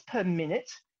Bullets Per Minute.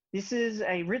 This is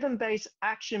a rhythm-based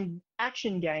action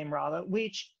game, rather,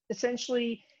 which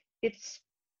essentially it's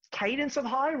Cadence of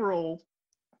Hyrule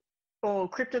or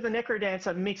Crypt of the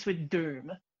Necrodancer mixed with Doom,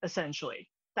 essentially.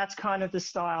 That's kind of the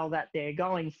style that they're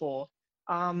going for.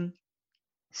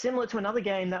 Similar to another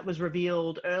game that was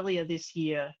revealed earlier this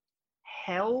year,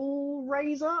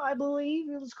 Hellraiser, I believe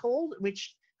it was called,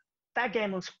 which that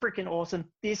game looks freaking awesome.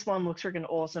 This one looks freaking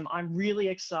awesome. I'm really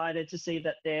excited to see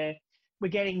that we're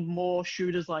getting more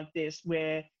shooters like this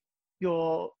where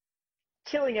you're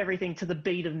killing everything to the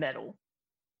beat of metal.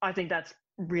 I think that's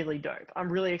really dope.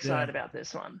 I'm really excited about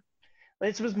this one.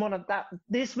 This was one of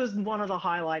the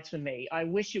highlights for me. I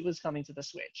wish it was coming to the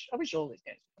Switch. I wish all these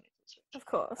games were coming to the Switch. Of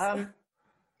course.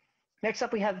 Next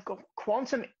up, we have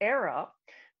Quantum Error,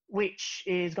 which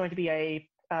is going to be a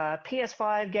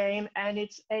PS5 game, and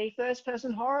it's a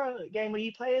first-person horror game where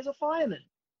you play as a fireman.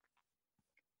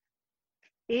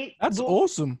 That's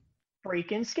awesome.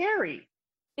 Freaking scary.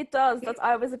 It does. That's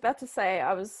I was about to say.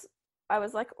 I was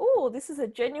like, oh, this is a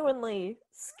genuinely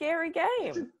scary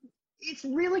game. It's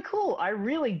really cool. I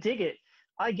really dig it.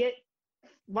 I get,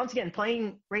 once again,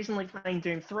 recently playing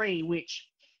Doom 3, which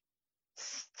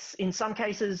in some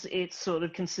cases it's sort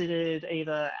of considered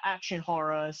either action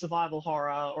horror, survival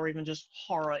horror, or even just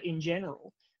horror in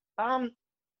general.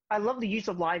 I love the use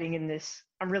of lighting in this.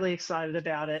 I'm really excited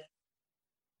about it.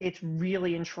 It's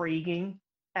really intriguing,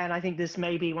 and I think this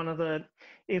may be one of the,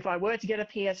 if I were to get a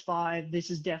PS5, this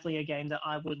is definitely a game that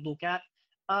I would look at.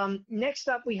 Next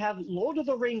up, we have Lord of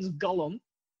the Rings Gollum,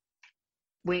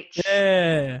 which...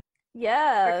 Yeah.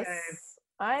 Yes. Okay.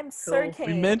 I'm so Cool. keen.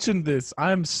 We mentioned this.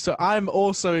 I'm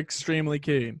also extremely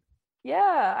keen.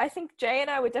 Yeah, I think Jay and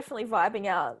I were definitely vibing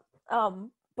out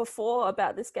before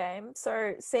about this game.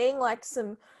 So seeing like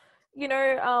some,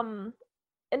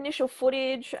 initial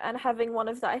footage and having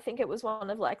I think it was one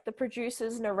of like the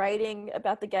producers narrating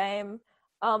about the game.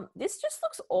 This just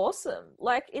looks awesome.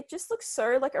 Like it just looks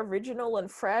so like original and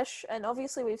fresh. And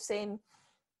obviously we've seen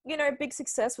big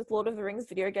success with Lord of the Rings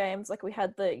video games. Like we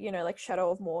had the, like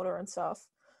Shadow of Mordor and stuff.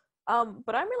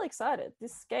 But I'm really excited.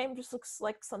 This game just looks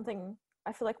like something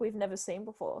I feel like we've never seen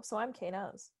before. So I'm keen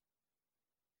as.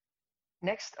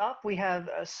 Next up, we have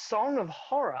A Song of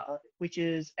Horror, which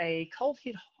is a cult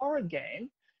hit horror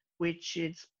game, which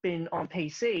it's been on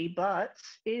PC, but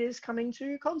it is coming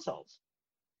to consoles.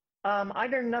 I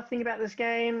know nothing about this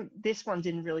game. This one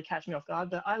didn't really catch me off guard,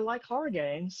 but I like horror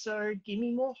games, so give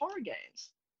me more horror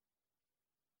games.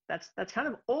 That's kind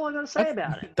of all I got to say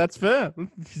about it. That's fair.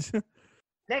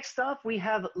 Next up, we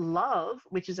have Love,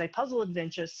 which is a puzzle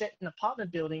adventure set in an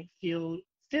apartment building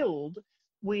filled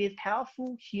with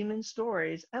powerful human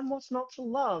stories and what's not to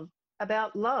love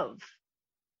about love.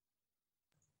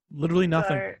 Literally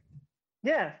nothing. So,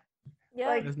 yeah.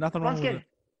 Yeah. There's nothing wrong Once with again,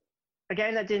 it. a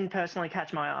game that didn't personally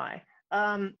catch my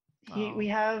eye. We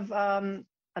have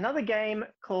another game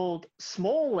called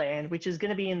Small Land, which is going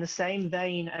to be in the same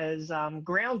vein as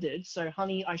Grounded. So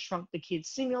Honey, I Shrunk the Kids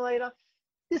Simulator.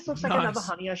 This looks like another Nice.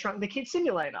 Honey, I Shrunk the Kids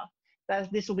Simulator.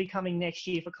 This will be coming next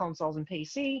year for consoles and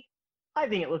PC. I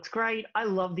think it looks great. I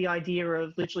love the idea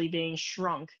of literally being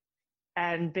shrunk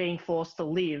and being forced to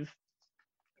live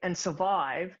and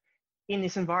survive in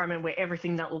this environment where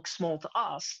everything that looks small to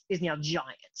us is now giant.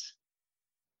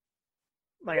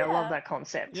 Like, I love Yeah. that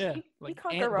concept. Yeah, You like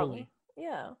can't Ant go wrong. Bully,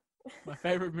 Yeah. my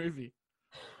favorite movie.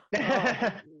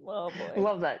 Oh boy.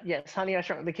 Love that. Yes, Honey, I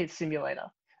Shrunk the Kids Simulator.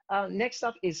 Next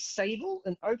up is Sable,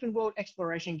 an open world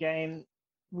exploration game,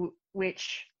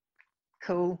 which,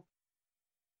 cool.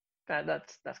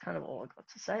 That's kind of all I got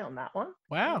to say on that one.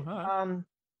 Wow. all right.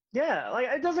 Yeah, like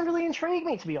it doesn't really intrigue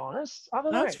me, to be honest. I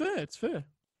don't No, know. it's fair. It's fair.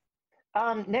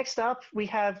 Next up, we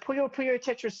have Puyo Puyo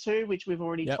Tetris 2, which we've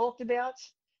already Yep. talked about.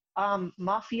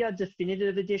 Mafia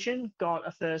Definitive Edition got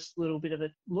a first little bit of a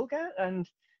look at, and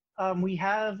we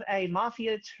have a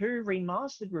Mafia 2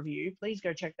 remastered review. Please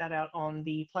go check that out on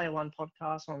the Player One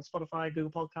podcast on Spotify,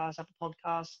 Google Podcasts, Apple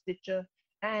Podcasts, Stitcher,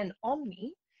 and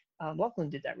Omni. Lachlan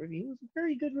did that review. It was a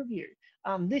very good review.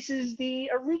 This is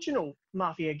the original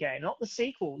Mafia game, not the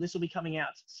sequel. This will be coming out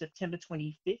September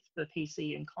 25th for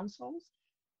PC and consoles.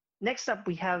 Next up,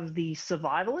 we have The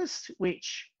Survivalist,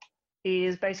 which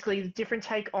is basically a different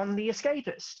take on The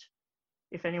Escapist,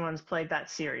 if anyone's played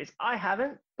that series. I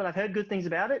haven't, but I've heard good things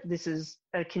about it. This is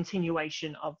a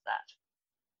continuation of that.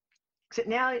 Except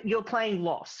now you're playing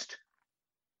Lost.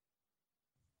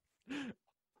 It's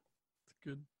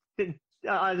good.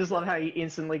 I just love how you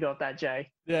instantly got that, Jay.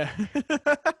 Yeah. It's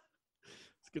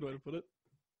a good way to put it.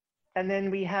 And then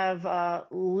we have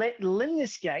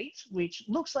Limnis Gate, which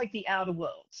looks like The Outer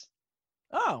Worlds.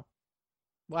 Oh.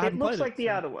 Well, I It haven't looks played like The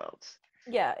so- Outer Worlds.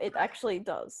 Yeah, it actually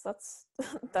does. That's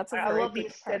a I very love the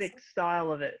good aesthetic comparison.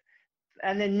 style of it.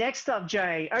 And then next up,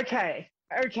 Jay. Okay.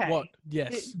 What?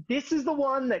 Yes. This is the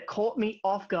one that caught me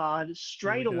off guard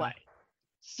straight Here we go. away.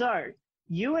 So,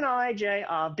 you and I, Jay,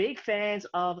 are big fans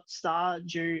of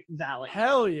Stardew Valley.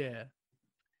 Hell yeah.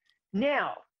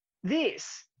 Now,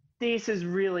 this is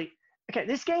really... Okay,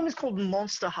 this game is called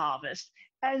Monster Harvest.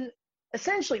 And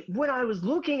essentially, when I was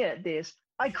looking at this,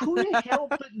 I couldn't help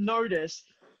but notice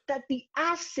that the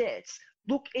assets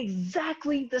look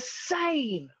exactly the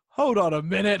same. Hold on a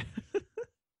minute.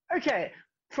 Okay,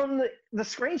 from the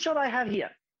screenshot I have here,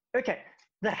 okay,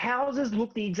 the houses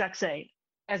look the exact same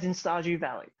as in Stardew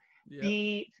Valley. Yeah.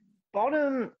 The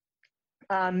bottom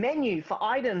menu for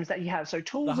items that you have, so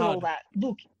tools The and all HUD. that,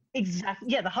 look exactly,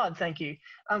 yeah, the HUD, thank you,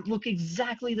 look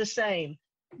exactly the same.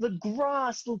 The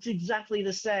grass looks exactly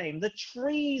the same. The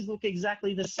trees look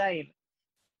exactly the same.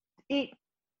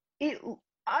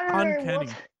 I don't know Uncanny.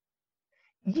 what.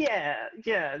 Yeah.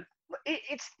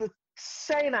 It's the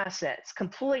same assets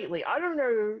completely. I don't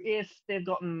know if they've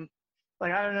gotten, I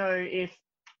don't know if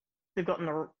they've gotten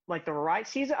the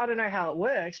rights to use it. I don't know how it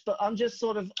works, but I was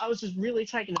just really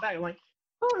taken aback. I'm like,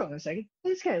 hold on a second,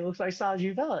 this game looks like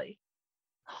Stardew Valley.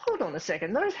 Hold on a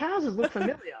second, those houses look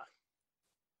familiar.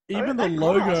 Even the that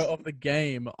logo grass- of the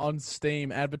game on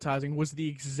Steam advertising was the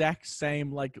exact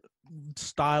same, like,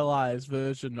 stylized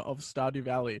version of Stardew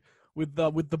Valley with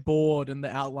the board and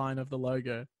the outline of the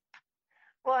logo.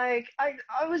 I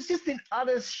was just in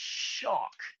utter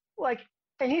shock.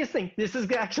 And here's the thing, this is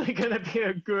actually going to be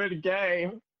a good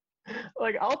game.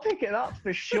 I'll pick it up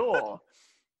for sure.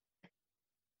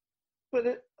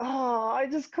 But I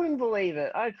just couldn't believe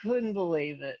it. I couldn't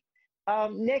believe it.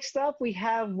 Next up, we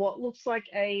have what looks like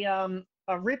a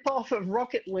rip-off of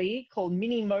Rocket League called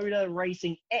Mini Motor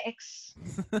Racing X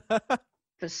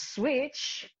for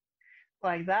Switch.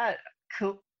 Like that,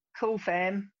 cool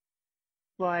fam.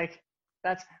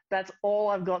 That's all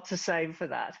I've got to say for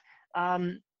that.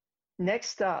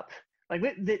 Next up, Like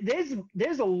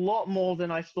there's a lot more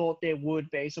than I thought there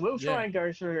would be. So we'll try Yeah. and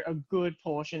go through a good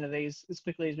portion of these as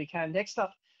quickly as we can. Next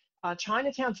up,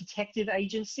 Chinatown Detective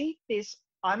Agency.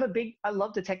 I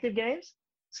love detective games,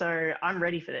 so I'm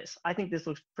ready for this. I think this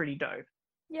looks pretty dope.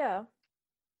 Yeah.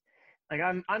 Like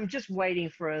I'm just waiting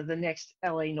for the next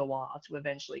LA Noir to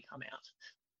eventually come out.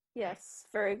 Yes.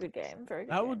 Very good game. Very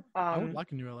good I game. would I would Um,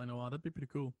 like a new LA Noir. That'd be pretty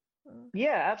cool. Mm.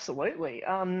 Yeah, absolutely.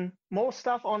 More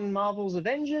stuff on Marvel's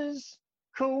Avengers.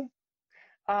 Cool.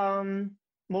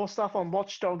 More stuff on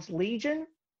Watch Dogs Legion.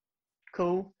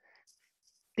 Cool.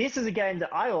 This is a game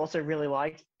that I also really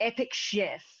liked. Epic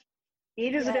Chef.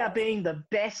 It is about Yes. being the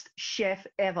best chef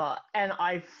ever, and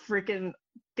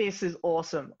this is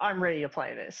awesome. I'm ready to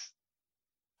play this.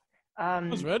 I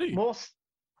was ready.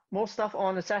 More stuff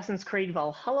on Assassin's Creed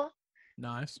Valhalla.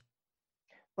 Nice.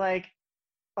 Like,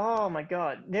 oh my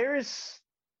god, there's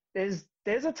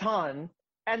a ton,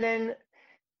 and then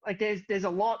like there's a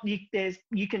lot.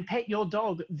 You can pet your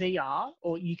dog VR,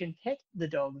 or you can pet the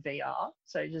dog VR.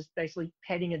 So just basically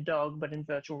petting a dog, but in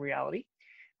virtual reality.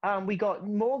 We got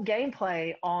more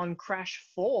gameplay on Crash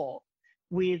 4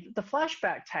 with the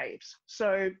flashback tapes.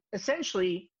 So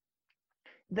essentially,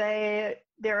 they're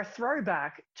a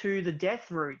throwback to the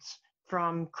death routes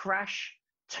from Crash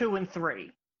 2 and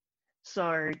 3.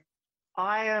 So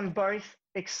I am both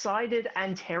excited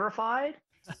and terrified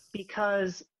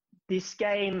because this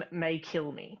game may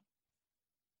kill me.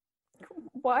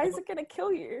 Why is it going to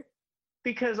kill you?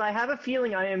 Because I have a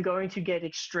feeling I am going to get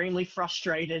extremely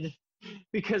frustrated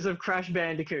because of Crash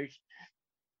Bandicoot.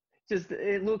 Just,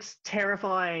 it looks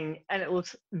terrifying and it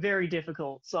looks very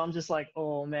difficult. So I'm just like,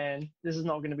 oh man, this is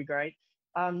not going to be great.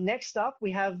 Next up,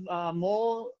 we have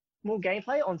more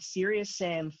gameplay on Serious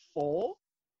Sam 4,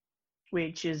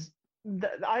 which is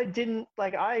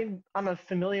I'm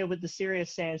familiar with the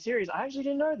Serious Sam series. I actually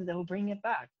didn't know that they were bringing it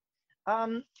back.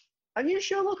 A new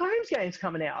Sherlock Holmes game's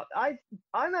coming out. I'm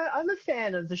a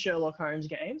fan of the Sherlock Holmes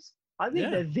games. I think Yeah.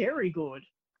 they're very good.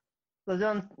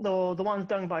 The ones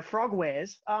done by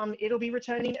Frogwares. It'll be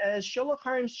returning as Sherlock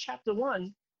Holmes Chapter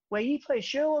 1, where you play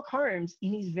Sherlock Holmes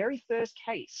in his very first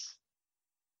case.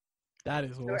 That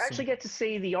is awesome. So we actually get to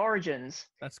see the origins.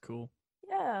 That's cool.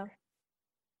 Yeah.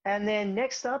 And then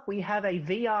next up, we have a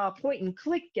VR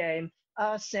point-and-click game,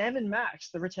 Sam and Max,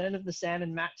 the return of the Sam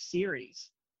and Max series.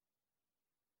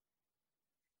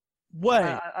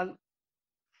 Wait.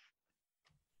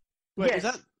 Wait, is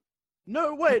yes. that?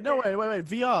 No, wait.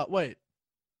 VR. Wait.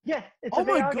 Yeah, it's Oh a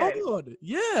my VR game. god.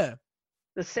 Yeah.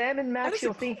 The Sam and That Max is a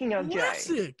you're thinking of, Jay.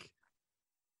 classic.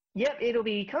 Yep, it'll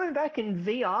be coming back in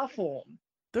VR form.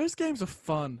 Those games are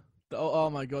fun. Oh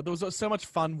my god, there was so much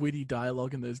fun, witty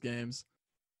dialogue in those games.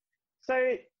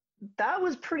 So that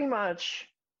was pretty much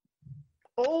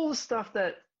all the stuff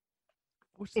that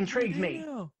What's the intrigued idea me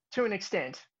now? to an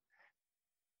extent.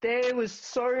 There was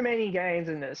so many games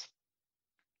in this,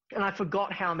 and I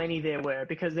forgot how many there were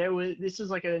because this was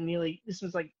like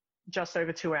just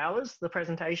over 2 hours, the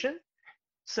presentation.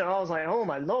 So I was like, oh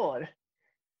my lord.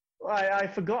 I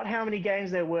forgot how many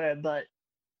games there were, but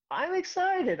I'm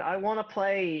excited. I want to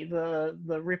play the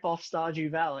rip-off Stardew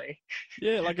Valley.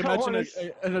 Yeah, like I imagine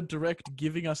wanna a direct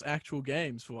giving us actual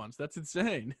games for once. That's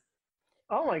insane.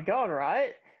 Oh my god,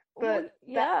 right? Well, But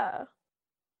yeah.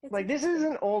 It's like this interesting.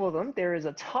 isn't all of them. There is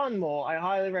a ton more. I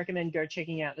highly recommend go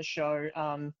checking out the show.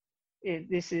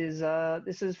 This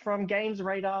is from Games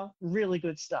Radar. Really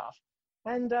good stuff.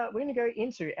 And we're gonna go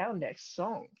into our next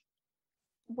song.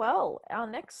 Well, our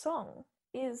next song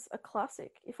is a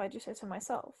classic, if I do say so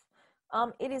myself.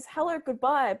 It is Hello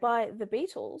Goodbye by The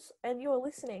Beatles, and you're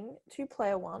listening to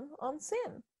Player One on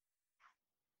Sin.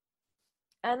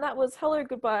 And that was Hello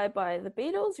Goodbye by The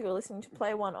Beatles. You're listening to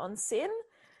Player One on Sin.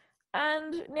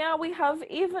 And now we have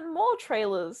even more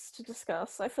trailers to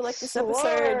discuss. I feel like this episode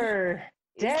Slow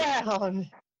down.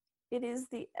 it is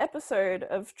the episode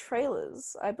of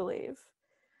trailers, I believe.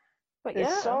 But There's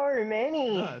yeah. so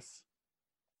many. Nice.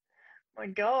 My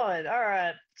God! All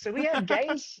right, so we had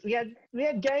games. we had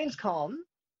Gamescom,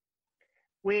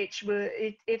 which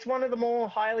it's one of the more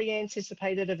highly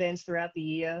anticipated events throughout the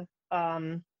year.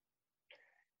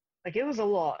 Like it was a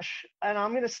lot, and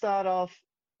I'm going to start off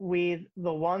with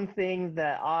the one thing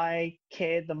that I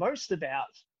cared the most about,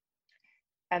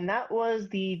 and that was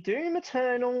the Doom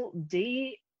Eternal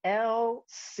DLC.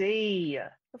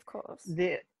 Of course.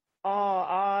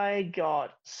 I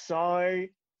got so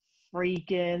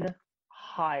freaking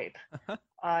hype.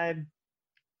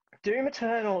 Doom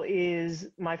Eternal is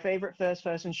my favorite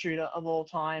first-person shooter of all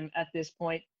time at this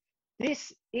point.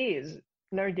 This is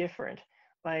no different.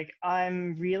 Like,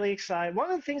 I'm really excited. One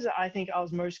of the things that I think I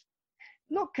was most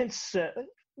not concerned.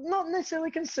 not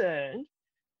necessarily concerned,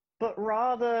 but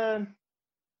rather,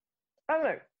 I don't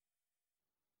know,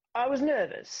 I was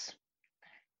nervous,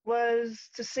 was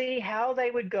to see how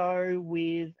they would go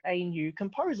with a new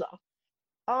composer.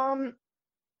 Um,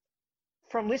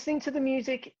 from listening to the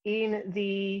music in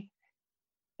the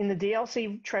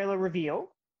DLC trailer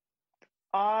reveal,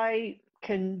 I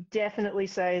can definitely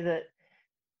say that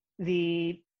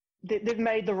they've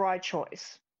made the right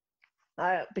choice.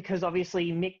 Because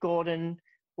obviously Mick Gordon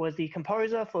was the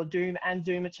composer for Doom and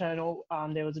Doom Eternal.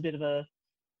 There was a bit of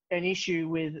an issue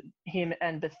with him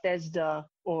and Bethesda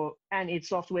and id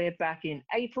Software back in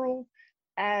April,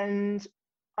 and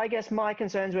I guess my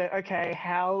concerns were, okay,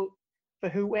 how for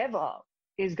whoever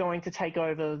is going to take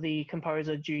over the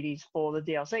composer duties for the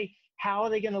DLC, how are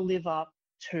they going to live up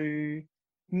to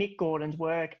Mick Gordon's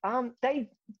work?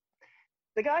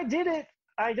 The guy did it.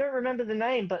 I don't remember the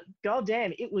name, but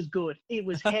goddamn, it was good. It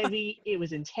was heavy. It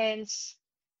was intense.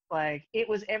 Like, it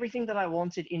was everything that I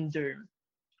wanted in Doom.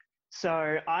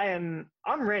 So I'm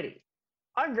ready.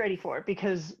 I'm ready for it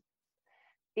because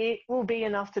it will be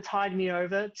enough to tide me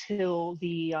over till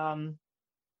Doom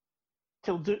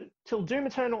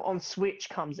Eternal on Switch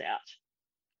comes out.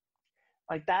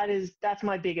 Like, that's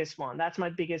my biggest one. That's my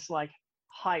biggest like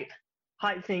hype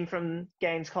thing from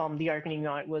Gamescom. The opening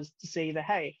night was to see that,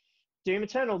 hey, Doom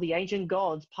Eternal: The Ancient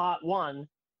Gods Part 1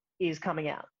 is coming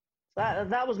out.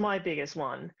 That was my biggest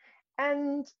one.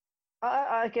 And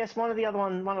I guess one of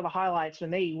the highlights for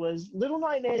me was Little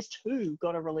Nightmares 2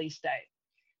 got a release date.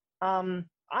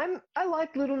 I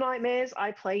liked Little Nightmares.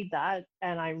 I played that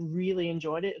and I really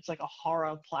enjoyed it. It's like a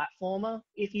horror platformer,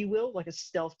 if you will, like a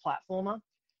stealth platformer.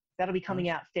 That'll be coming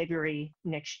out February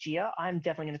next year. I'm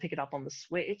definitely going to pick it up on the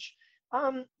Switch.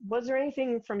 Was there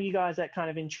anything from you guys that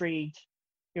kind of intrigued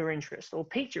your interest, or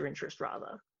piqued your interest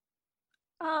rather?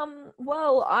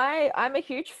 Well, I'm a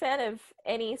huge fan of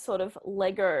any sort of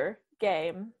Lego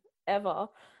game ever.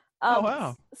 Oh,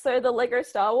 wow. So the Lego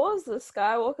Star Wars, the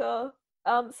Skywalker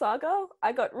saga,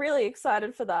 I got really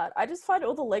excited for that. I just find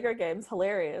all the Lego games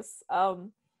hilarious. I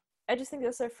just think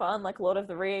they're so fun, like Lord of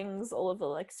the Rings, all of the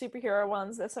like superhero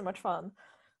ones, they're so much fun.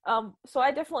 So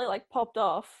I definitely like popped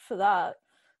off for that.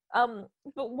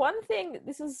 But one thing,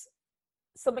 this is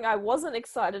something I wasn't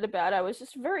excited about, I was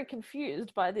just very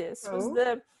confused by this, was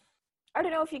I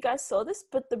don't know if you guys saw this,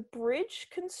 but the bridge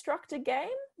constructor game,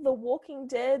 the Walking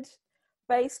Dead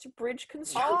based bridge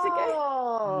constructor game.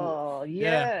 Oh,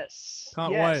 Yeah. yes.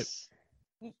 Can't yes.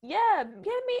 Yeah,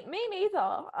 me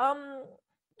neither.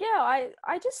 Yeah,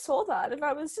 I just saw that and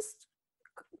I was just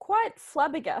quite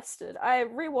flabbergasted. I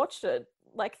rewatched it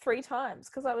like 3 times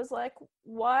because I was like,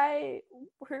 why?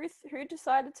 Who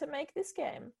decided to make this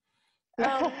game?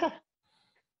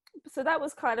 So that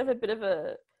was kind of a bit of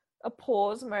a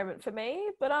pause moment for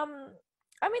me. But I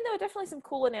mean, there were definitely some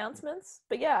cool announcements.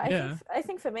 But yeah, I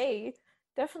think for me,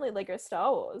 definitely Lego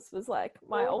Star Wars was like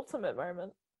my ultimate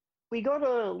moment. We got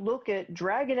to look at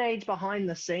Dragon Age behind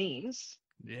the scenes.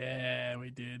 Yeah, we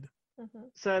did. Mm-hmm.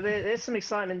 So there's some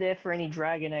excitement there for any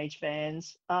Dragon Age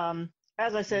fans.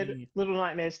 As I said, Little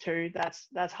Nightmares 2,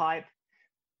 that's hype.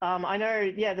 I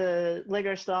know, the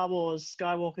Lego Star Wars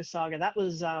Skywalker Saga, that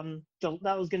was going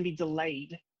to be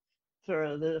delayed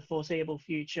for the foreseeable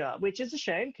future, which is a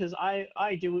shame because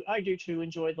I do too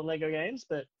enjoy the Lego games,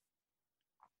 but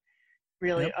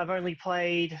really I've only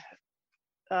played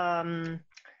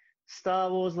Star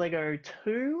Wars Lego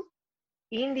 2,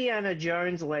 Indiana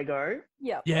Jones Lego.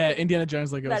 Yeah, Indiana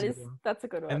Jones Lego. That's a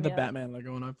good one. And the Batman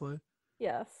Lego one I played.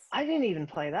 Yes. I didn't even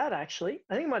play that actually.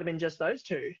 I think it might have been just those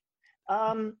two.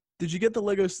 Did you get the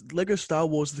Lego Star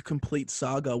Wars The Complete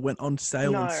Saga went on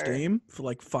sale on Steam for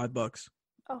like $5?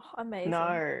 Oh, amazing.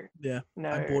 No. Yeah. No.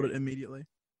 I bought it immediately.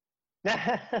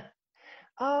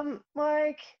 I'm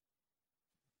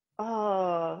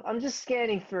just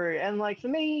scanning through and like for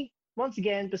me, once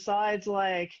again, besides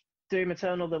like Doom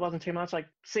Eternal, there wasn't too much. Like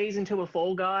Season 2 of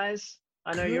Fall Guys.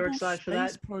 I know you're excited for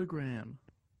that. Space Program.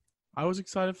 I was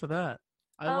excited for that.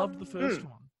 I loved the first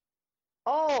one.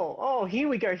 Oh, here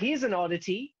we go. Here's an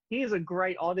oddity. Here's a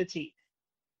great oddity.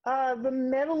 The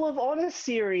Medal of Honor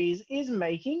series is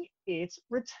making its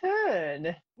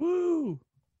return. Woo!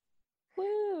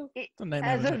 Woo!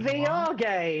 As a VR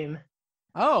game.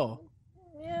 Oh.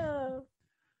 Yeah.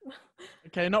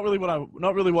 Okay, not really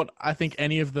what I think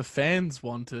any of the fans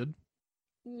wanted.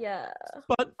 Yeah.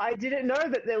 But I didn't know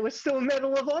that there were still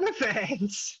Medal of Honor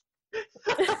fans.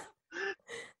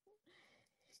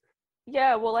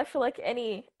 Yeah, well, I feel like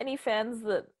any fans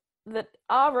that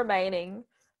are remaining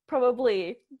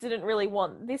probably didn't really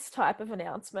want this type of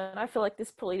announcement. I feel like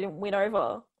this probably didn't win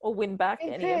over or win back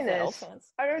In any of their old fairness,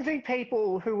 fans. I don't think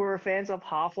people who were fans of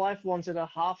Half-Life wanted a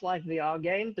Half-Life VR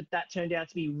game, but that turned out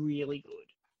to be really good.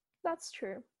 That's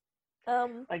true.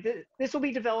 Like this will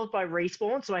be developed by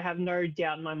Respawn, so I have no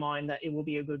doubt in my mind that it will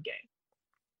be a good game.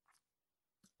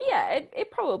 Yeah,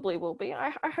 it probably will be.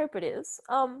 I hope it is.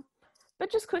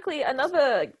 But just quickly,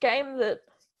 another game that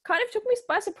kind of took me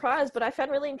by surprise, but I found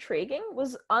really intriguing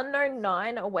was Unknown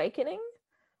 9 Awakening.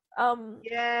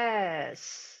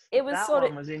 Yes, It was that sort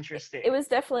one of was interesting. it was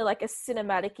definitely like a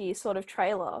cinematic-y sort of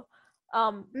trailer.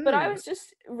 But I was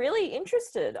just really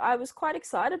interested. I was quite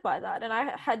excited by that, and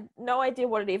I had no idea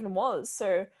what it even was.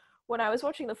 So when I was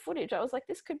watching the footage, I was like,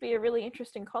 this could be a really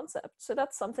interesting concept. So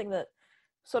that's something that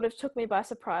sort of took me by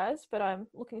surprise, but I'm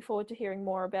looking forward to hearing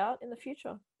more about in the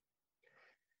future.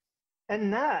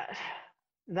 And that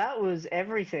was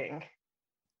everything.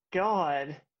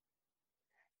 God,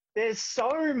 there's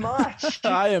so much.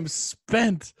 I am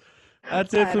spent.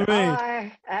 That's it for And me.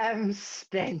 I am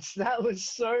spent. That was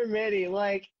so many.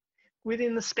 Like,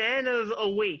 within the span of a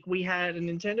week, we had a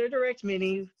Nintendo Direct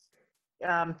Mini,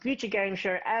 Future Game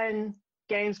Show, and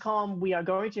Gamescom. We are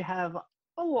going to have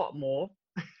a lot more.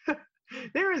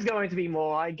 There is going to be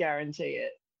more, I guarantee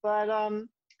it. But,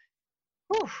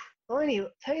 Eleni,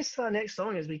 take us to our next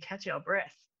song as we catch our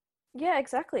breath. Yeah,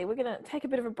 exactly. We're going to take a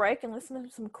bit of a break and listen to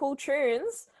some cool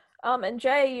tunes. And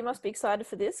Jay, you must be excited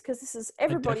for this because this is I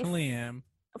Everybody. definitely am.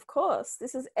 Of course,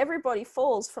 this is Everybody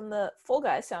Falls from the Fall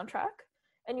Guys soundtrack,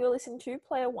 and you're listening to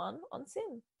Player One on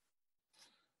Sin.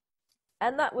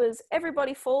 And that was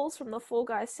Everybody Falls from the Fall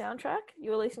Guys soundtrack.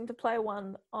 You were listening to Player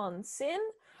One on Sin.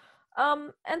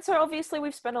 And so obviously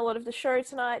we've spent a lot of the show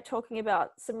tonight talking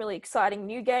about some really exciting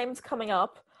new games coming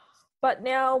up, but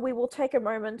now we will take a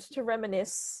moment to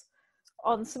reminisce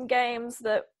on some games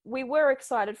that we were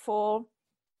excited for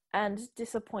and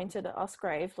disappointed us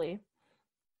gravely.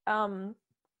 I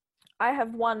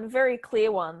have one very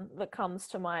clear one that comes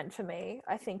to mind for me.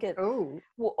 I think it Oh,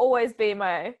 will always be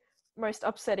my most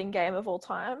upsetting game of all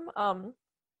time.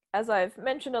 As I've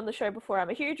mentioned on the show before, I'm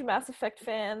a huge Mass Effect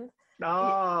fan.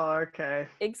 okay.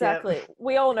 Exactly. Yep.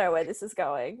 We all know where this is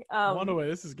going. I wonder where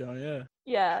this is going, yeah.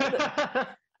 Yeah.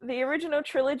 The original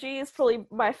trilogy is probably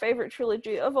my favorite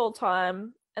trilogy of all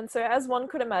time. And so, as one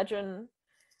could imagine,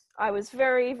 I was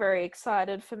very, very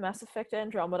excited for Mass Effect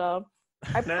Andromeda.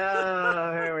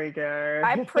 No, here we go.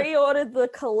 I pre-ordered the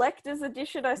collector's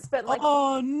edition. I spent like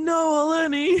Oh no,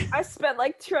 Eleni! I spent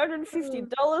like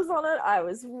 $250 on it. I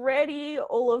was ready.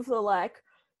 All of the like,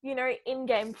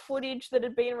 in-game footage that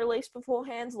had been released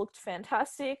beforehand looked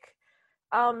fantastic.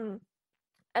 And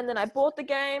then I bought the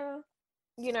game,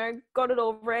 got it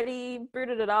all ready,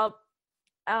 booted it up.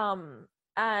 And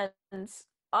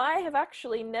I have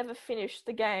actually never finished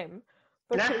the game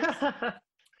because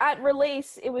at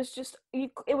release, it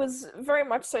was very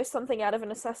much so something out of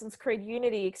an Assassin's Creed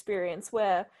Unity experience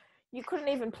where you couldn't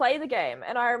even play the game.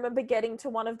 And I remember getting to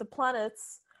one of the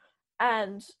planets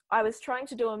and I was trying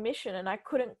to do a mission and I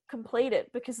couldn't complete it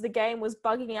because the game was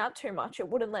bugging out too much. It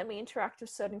wouldn't let me interact with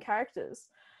certain characters.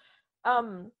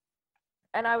 And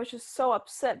I was just so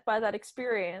upset by that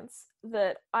experience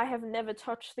that I have never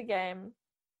touched the game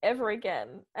ever again.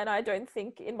 And I don't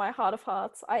think in my heart of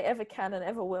hearts I ever can and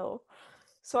ever will.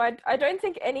 So I don't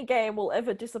think any game will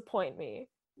ever disappoint me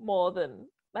more than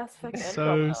Mass Effect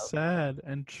Andromeda. So sad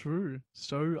and true.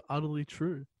 So utterly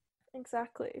true.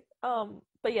 Exactly.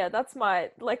 But yeah, that's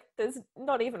there's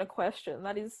not even a question.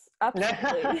 That is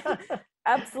absolutely,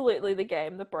 absolutely the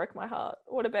game that broke my heart.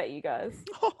 What about you guys?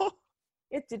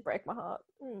 It did break my heart.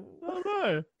 Oh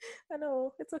no. I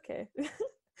know, it's okay.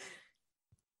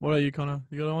 What about you, Connor?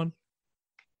 You got one?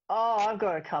 Oh, I've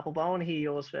got a couple, but I want to hear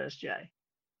yours first, Jay.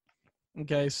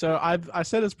 Okay, so I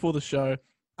said this before the show.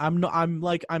 I'm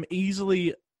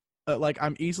easily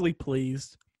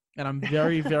pleased, and I'm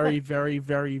very, very, very,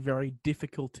 very, very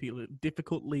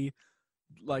difficultly,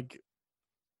 like,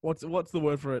 what's the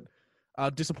word for it?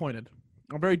 Disappointed.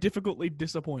 I'm very difficultly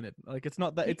disappointed. Like, it's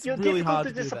not that it's You're really difficult hard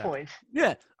to to do disappoint.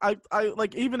 that. Yeah, I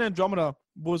like even Andromeda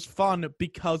was fun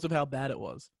because of how bad it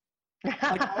was.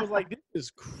 Like, I was like, this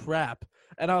is crap.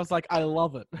 And I was like, I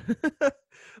love it.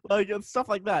 Like, and stuff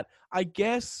like that. I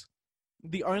guess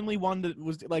the only one that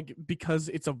was, like, because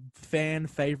it's a fan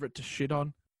favorite to shit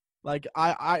on. Like,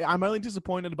 I'm only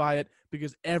disappointed by it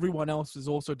because everyone else is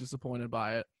also disappointed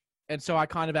by it. And so I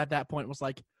kind of, at that point, was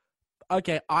like,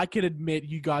 okay, I can admit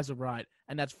you guys are right.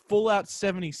 And that's Fallout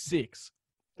 76.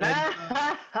 And,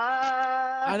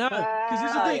 I know. Because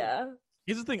here's the thing. Yeah.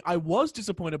 Here's the thing. I was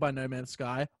disappointed by No Man's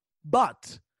Sky,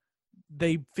 but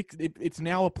they fixed it. It's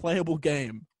now a playable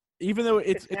game Even though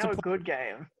It's it's now a good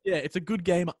game. yeah, it's a good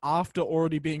game after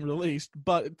already being released,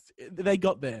 but they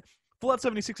got there. Fallout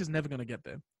 76 is never going to get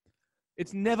there.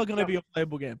 It's never going to Yep. be a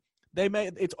playable game.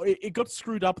 It got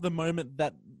screwed up the moment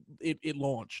that it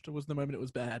launched. It was the moment it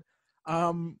was bad.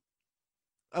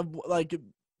 Like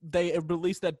they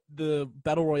released the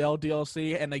Battle Royale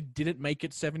DLC and they didn't make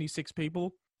it 76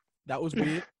 people. That was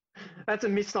weird. That's a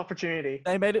missed opportunity.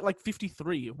 They made it like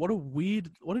 53. What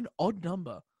an odd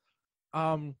number.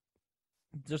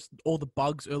 Just all the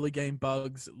bugs, early game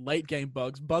bugs, late game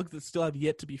bugs that still have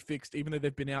yet to be fixed, even though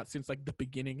they've been out since like the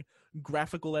beginning.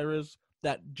 Graphical errors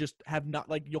that just have not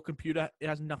like your computer. It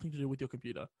has nothing to do with your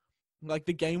computer. Like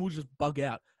the game will just bug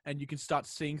out, and you can start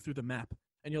seeing through the map,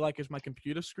 and you're like, "Is my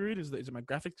computer screwed? Is it my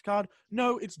graphics card?"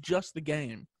 No, it's just the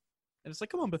game. And it's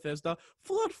like, come on, Bethesda.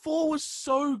 Fallout 4 was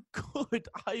so good.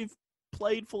 I've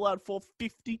played Fallout 4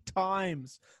 50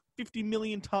 times, 50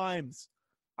 million times.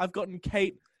 I've gotten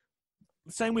Kate.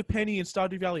 Same with Penny in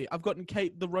Stardew Valley. I've gotten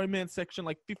Kate the romance section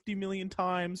like 50 million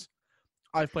times.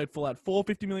 I've played Fallout 4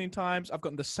 50 million times. I've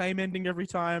gotten the same ending every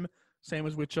time. Same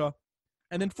as Witcher.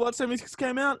 And then Fallout 76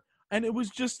 came out, and it was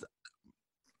just...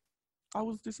 I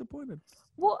was disappointed.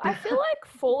 Well, I feel like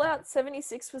Fallout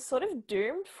 76 was sort of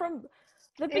doomed from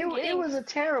the beginning. It was a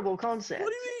terrible concept.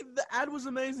 What do you mean? The ad was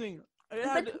amazing. It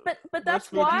had But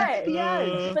that's Westwood. why.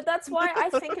 Yeah. But that's why I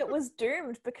think it was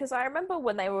doomed, because I remember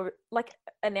when they were like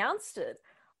announced it,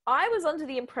 I was under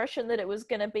the impression that it was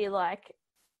going to be like,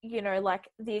 you know, like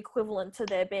the equivalent to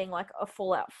there being like a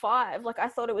Fallout 5. Like I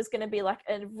thought it was going to be like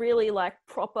a really like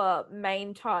proper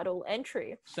main title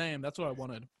entry. Same. That's what I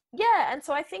wanted. Yeah, and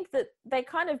so I think that they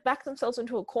kind of backed themselves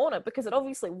into a corner because it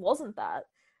obviously wasn't that.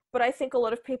 But I think a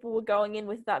lot of people were going in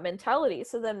with that mentality.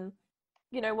 So then,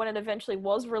 you know, when it eventually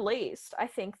was released, I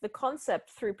think the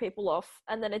concept threw people off,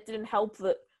 and then it didn't help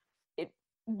that it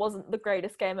wasn't the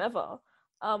greatest game ever.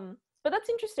 But that's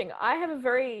interesting. I have a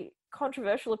very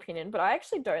controversial opinion, but I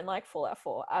actually don't like Fallout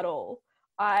 4 at all.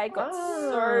 I got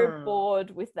so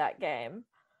bored with that game.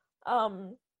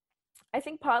 I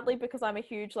think partly because I'm a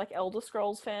huge like Elder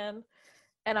Scrolls fan,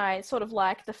 and I sort of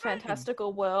like the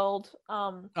fantastical world.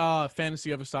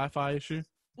 Fantasy over sci-fi issue.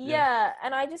 Yeah,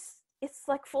 and it's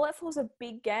like Fallout 4 is a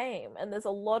big game, and there's a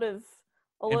lot of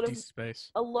Empty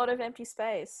space. a lot of empty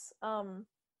space.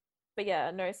 But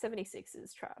yeah, no, 76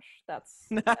 is trash. That's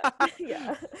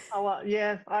yeah. Oh, well,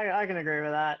 yeah, I can agree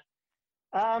with that.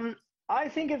 I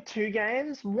think of two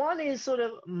games. One is sort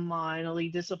of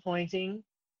minorly disappointing,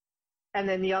 and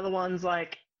then the other one's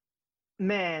like,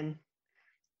 man,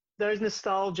 those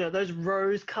nostalgia, those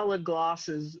rose-colored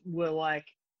glasses were like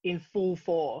in full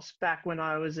force back when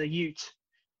I was a ute,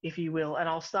 if you will. And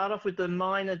I'll start off with the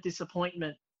minor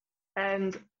disappointment.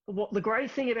 And what the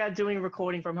great thing about doing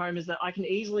recording from home is that I can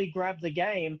easily grab the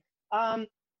game. I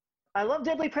love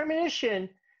Deadly Premonition,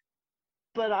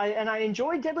 but I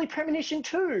enjoy Deadly Premonition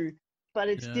 2, but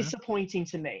it's disappointing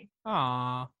to me.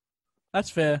 Ah, that's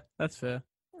fair. That's fair.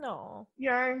 No. You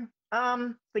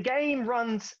know, the game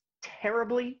runs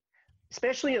terribly,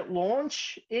 especially at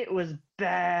launch. It was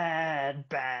bad.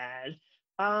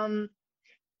 The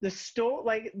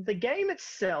game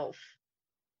itself,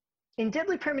 in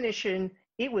Deadly Premonition,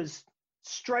 it was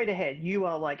straight ahead. You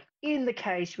are like in the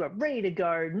case, you are ready to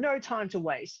go, no time to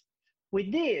waste.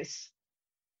 With this,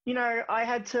 you know, I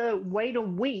had to wait a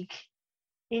week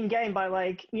in game by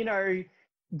like, you know,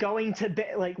 going to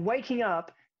bed, like waking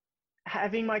up,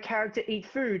 having my character eat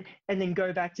food, and then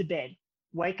go back to bed.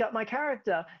 Wake up my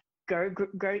character,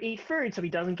 go eat food so he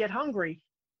doesn't get hungry,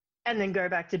 and then go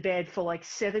back to bed for like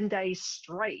 7 days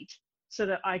straight so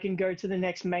that I can go to the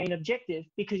next main objective,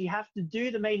 because you have to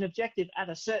do the main objective at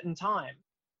a certain time.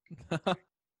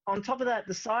 On top of that,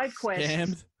 the side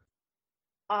quests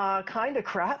are kind of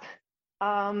crap.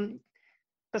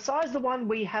 Besides the one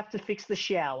we have to fix the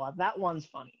shower, that one's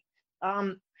funny.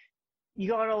 You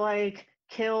gotta like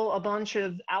kill a bunch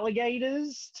of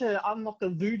alligators to unlock a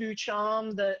voodoo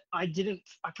charm that I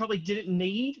probably didn't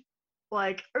need.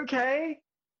 Like, okay,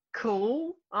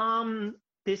 cool.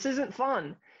 This isn't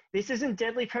fun. This isn't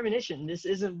Deadly Premonition. This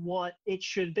isn't what it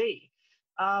should be.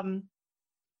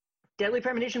 Deadly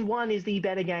Premonition 1 is the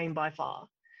better game by far.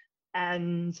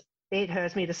 And it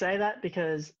hurts me to say that,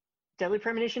 because Deadly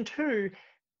Premonition 2,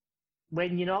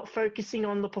 when you're not focusing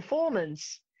on the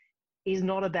performance, is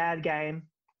not a bad game.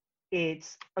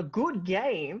 It's a good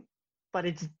game, but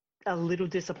it's a little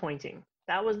disappointing.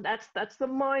 That's the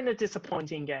minor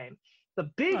disappointing game.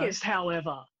 The biggest,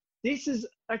 however,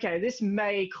 this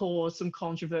may cause some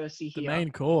controversy here. The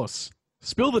main course.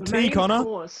 Spill the tea, Connor.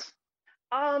 Course.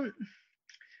 I'm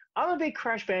a big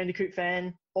Crash Bandicoot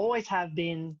fan. Always have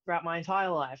been throughout my entire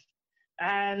life.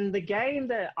 And the game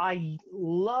that I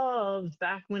loved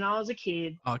back when I was a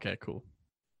kid, Okay, cool.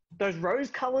 those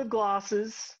rose-colored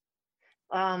glasses,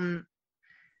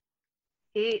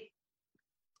 it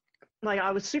like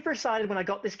I was super excited when I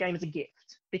got this game as a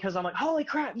gift because I'm like, holy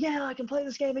crap, yeah, I can play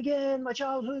this game again. My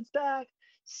childhood's back.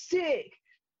 Sick.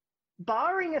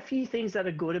 Barring a few things that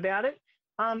are good about it,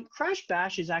 Crash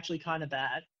Bash is actually kind of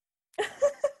bad.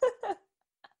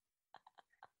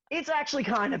 It's actually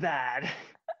kind of bad.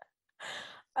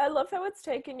 I love how it's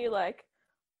taken you like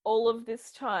all of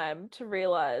this time to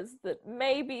realize that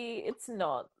maybe it's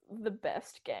not the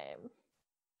best game.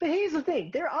 But here's the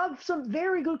thing. There are some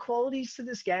very good qualities to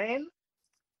this game.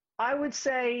 I would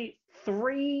say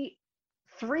three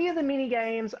of the mini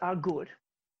games are good.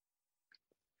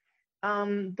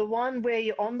 The one where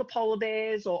you're on the polar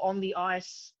bears or on the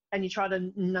ice and you try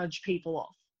to nudge people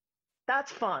off.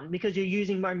 That's fun because you're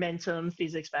using momentum,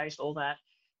 physics-based, all that.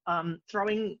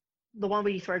 Throwing the one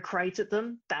where you throw crates at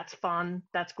them, that's fun.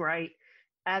 That's great.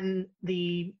 And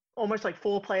the almost like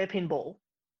 4-player pinball.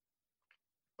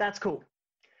 That's cool.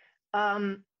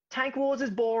 Tank Wars is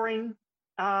boring.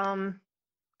 The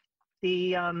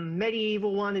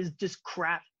medieval one is just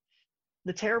crap.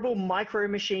 The terrible Micro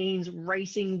Machines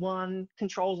racing one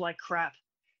controls like crap.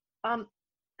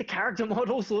 The character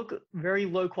models look very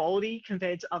low quality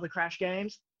compared to other Crash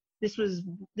games. This was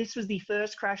the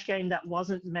first Crash game that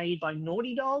wasn't made by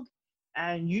Naughty Dog,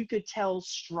 and you could tell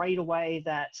straight away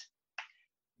that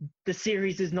the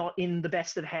series is not in the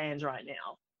best of hands right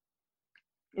now.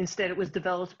 Instead, it was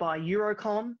developed by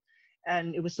Eurocom,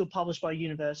 and it was still published by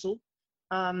Universal.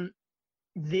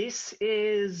 This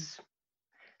is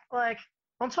like,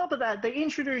 on top of that, they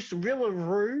introduced Rilla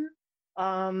Roo,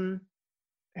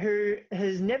 who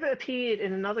has never appeared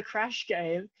in another Crash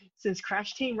game since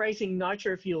Crash Team Racing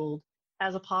Nitro Fueled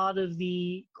as a part of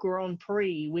the Grand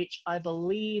Prix, which I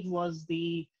believe was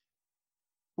the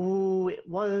one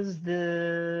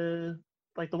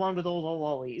with all the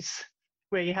lollies,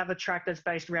 where you have a track that's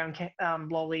based around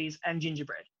lollies and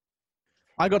gingerbread.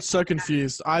 I got so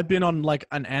confused. I've been on like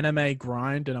an anime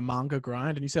grind and a manga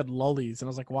grind, and you said lollies, and I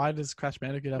was like, why does Crash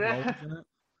Bandicoot have lollies in it?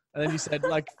 And then you said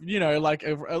like,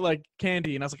 like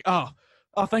candy, and I was like, oh,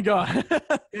 thank God.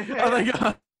 Oh, thank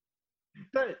God.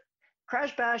 But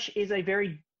Crash Bash is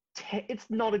it's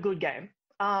not a good game.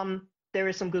 There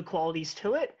is some good qualities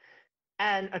to it,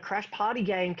 and a Crash Party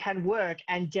game can work,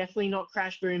 and definitely not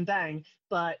Crash Boom Bang,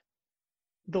 but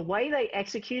the way they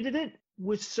executed it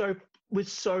was so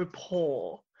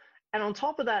poor. And on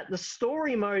top of that, the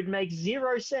story mode makes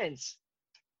zero sense.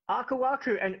 Aku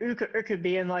Aku and Uka Uka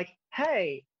being like,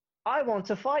 hey, I want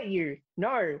to fight you.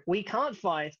 No, we can't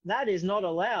fight. That is not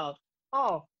allowed.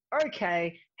 Oh,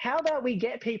 okay. How about we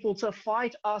get people to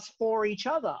fight us for each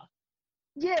other?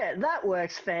 Yeah, that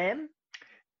works, fam.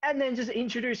 And then just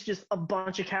introduce just a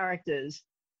bunch of characters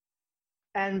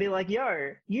and be like,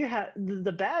 yo, you have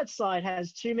the bad side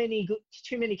has too many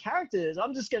characters.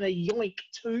 I'm just gonna yoink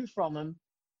 2 from them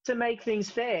to make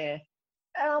things fair.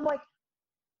 And I'm like,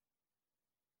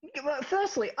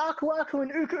 firstly, Aku Aku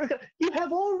and Uka Uka, you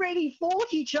have already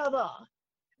fought each other.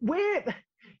 Where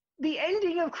the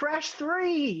ending of Crash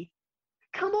 3?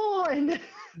 Come on.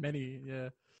 Many, yeah.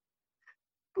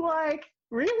 Like,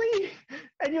 really?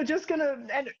 And you're just gonna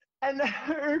and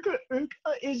Uka Uka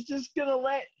is just gonna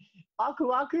let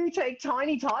Aku Aku take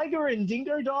Tiny Tiger and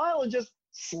Dingo Dial and just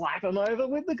slap him over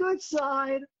with the good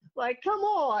side. Like, come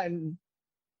on.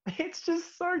 It's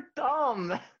just so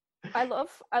dumb. I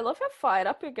love how fired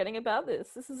up you're getting about this.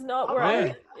 This is not where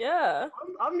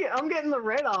I'm getting the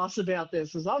red ass about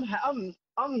this because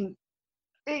I'm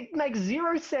it makes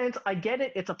zero sense. I get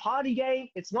it. It's a party game.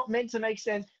 It's not meant to make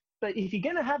sense. But if you're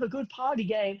gonna have a good party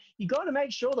game, you got to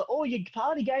make sure that all your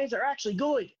party games are actually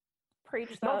good. Preach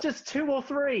that. Not just 2 or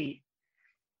 3.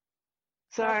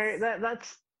 So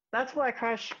that's why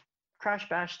Crash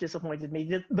Bash disappointed me.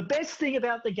 The best thing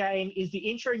about the game is the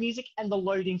intro music and the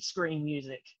loading screen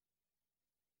music.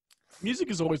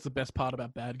 Music is always the best part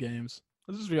about bad games.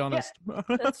 Let's just be honest. Yeah,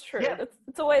 that's true. Yeah.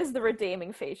 It's always the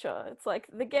redeeming feature. It's like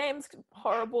the game's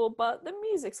horrible, but the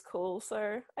music's cool,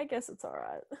 so I guess it's all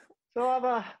right. So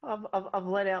I've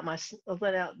let out my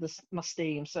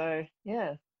steam. So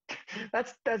yeah,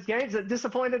 that's games that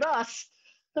disappointed us.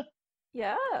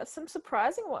 Yeah, some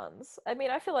surprising ones. I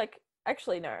mean, I feel like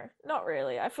actually no, not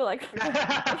really. I feel like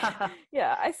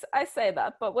yeah, I say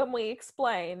that, but when we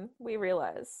explain, we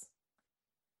realize.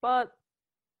 But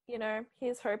you know,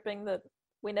 here's hoping that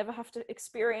we never have to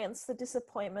experience the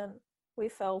disappointment we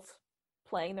felt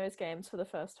playing those games for the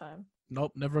first time.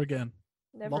 Nope, never again.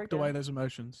 Never Locked again. away those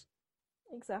emotions.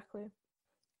 Exactly.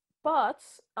 But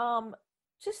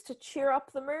just to cheer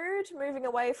up the mood, moving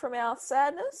away from our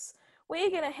sadness, we're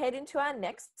going to head into our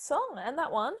next song. And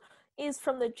that one is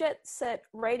from the Jet Set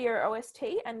Radio OST,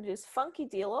 and it is Funky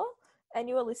Dealer. And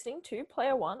you are listening to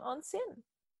Player One on Sin.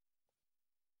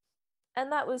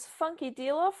 And that was Funky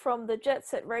Dealer from the Jet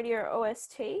Set Radio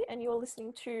OST, and you're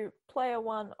listening to Player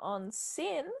One on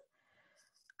Sin.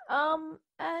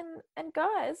 And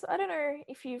guys, I don't know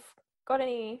if you've got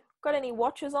any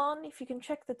watches on, if you can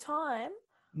check the time.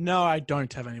 No, I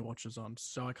don't have any watches on,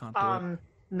 so I can't do it.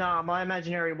 No, my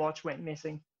imaginary watch went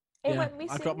missing. It went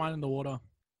missing. I dropped mine in the water.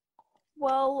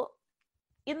 Well,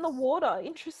 in the water.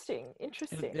 Interesting.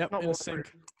 Yep, Not in the sink.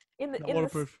 waterproof. Not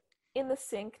waterproof. in the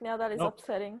sink. Now that is Nope.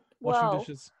 upsetting. Washing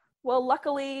dishes. Well,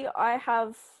 luckily I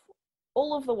have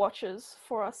all of the watches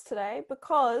for us today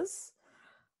because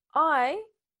I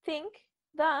think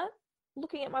that,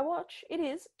 looking at my watch, it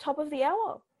is top of the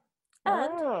hour.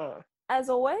 And Oh. as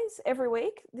always, every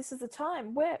week, this is the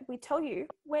time where we tell you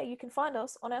where you can find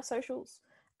us on our socials.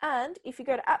 And if you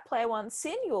go to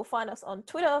 @PlayerOneSin, you will find us on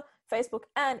Twitter, Facebook,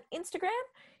 and Instagram.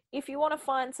 If you want to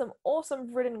find some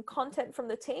awesome written content from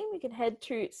the team, you can head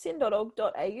to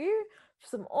sin.org.au for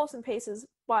some awesome pieces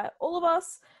by all of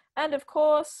us. And of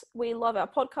course, we love our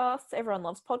podcasts. Everyone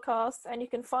loves podcasts. And you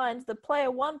can find the Player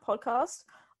One podcast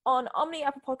on Omni,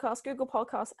 Apple Podcasts, Google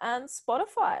Podcasts, and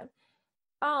Spotify.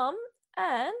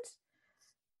 And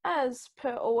as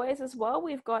per always as well,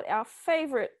 we've got our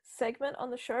favorite segment on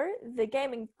the show, the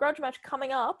Gaming Grudge Match,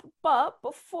 coming up. But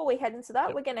before we head into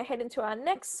that, we're going to head into our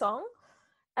next song.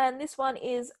 And this one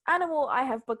is Animal I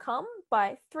Have Become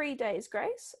by 3 Days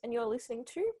Grace. And you're listening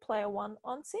to Player One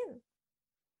on Sin.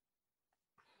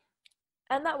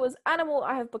 And that was Animal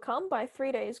I Have Become by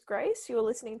 3 Days Grace. You're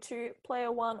listening to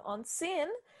Player One on Sin.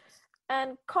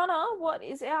 And Connor, what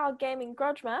is our Gaming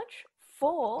Grudge Match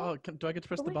for? Oh, do I get to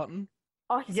press the button?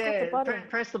 Oh, he's got the button.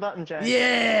 Press the button, Jay.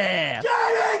 Yeah!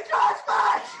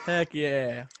 Heck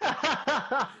yeah.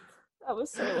 That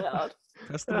was so loud.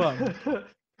 Press the button.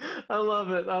 I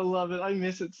love it. I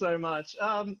miss it so much.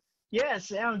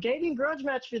 Yes, our Gaming Grudge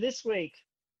Match for this week.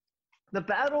 The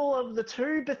battle of the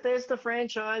two Bethesda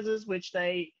franchises, which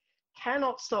they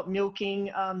cannot stop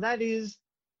milking. That is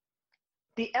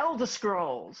The Elder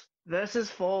Scrolls versus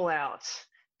Fallout.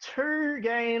 Two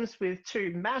games with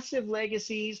two massive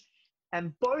legacies,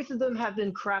 and both of them have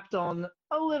been crapped on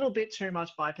a little bit too much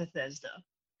by Bethesda.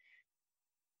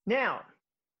 Now,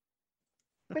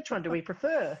 which one do we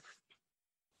prefer?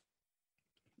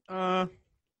 Well,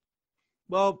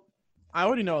 I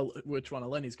already know which one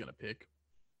Eleni's going to pick.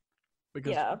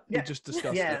 Because we Yeah. just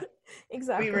discussed Yeah. it.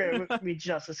 Exactly. We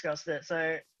just discussed it.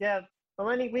 So, yeah,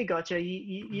 Eleni, we got you.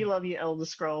 You love your Elder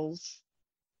Scrolls.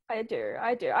 I do.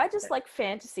 I just like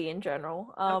fantasy in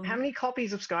general. How many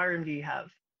copies of Skyrim do you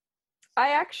have?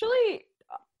 I actually,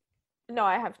 no,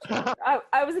 I have two.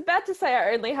 I was about to say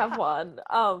I only have one.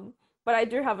 But I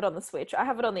do have it on the Switch. I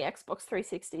have it on the Xbox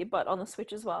 360, but on the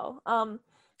Switch as well.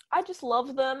 I just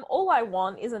love them. All I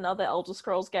want is another Elder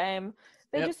Scrolls game.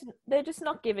 They're just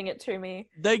not giving it to me.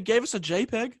 They gave us a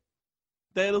JPEG.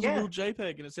 There was a Yeah. little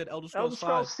JPEG and it said Elder Scrolls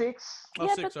Elder 5. Scrolls 6. Oh,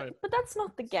 Yeah, 6, sorry. but that's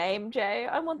not the game, Jay.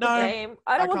 I want the No, game.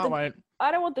 I don't want can't the wait.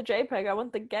 I don't want the JPEG. I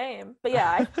want the game. But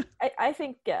yeah, I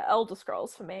think Elder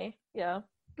Scrolls for me. Yeah.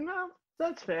 No,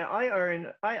 that's fair.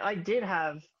 I did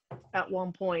have at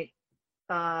one point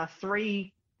 4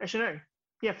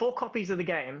 copies of the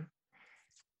game.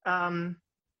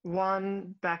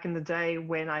 One back in the day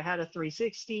when I had a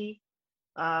 360.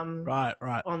 Right.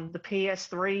 On the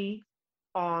PS3,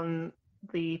 on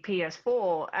the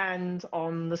PS4, and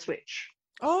on the Switch.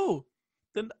 Oh,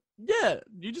 then, yeah,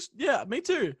 me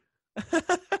too.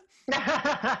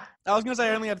 I was going to say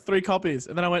I only had 3 copies.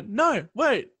 And then I went, no,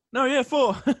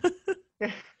 4.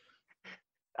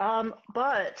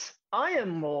 But I am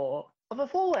more of a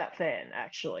Fallout fan,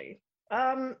 actually.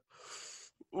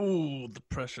 Ooh, the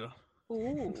pressure.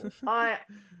 Ooh. I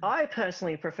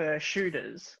personally prefer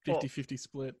shooters. 50-50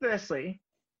 split. Firstly,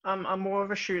 I'm more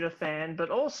of a shooter fan, but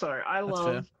also I That's love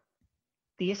fair.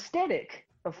 the aesthetic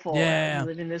of Fallout. Yeah. We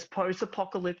live in this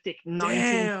post-apocalyptic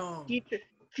Damn.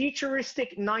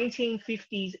 futuristic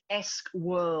 1950s-esque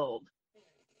world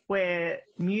where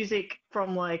music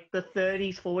from like the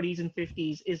 30s, 40s, and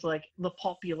 50s is like the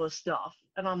popular stuff.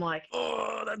 And I'm like,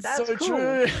 Oh, that's That's so cool.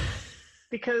 true.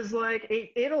 because like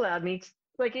it allowed me to,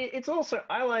 like it's also,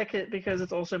 I like it because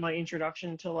it's also my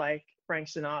introduction to like Frank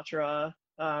Sinatra,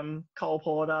 Cole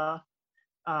Porter,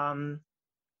 and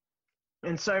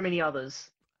so many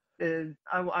others. And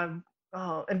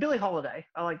Billie Holiday.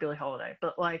 I like Billie Holiday,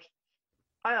 but like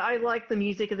I like the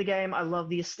music of the game. I love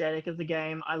the aesthetic of the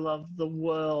game. I love the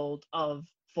world of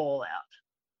Fallout.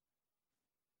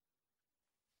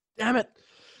 Damn it.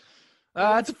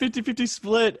 It's a 50-50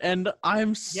 split, and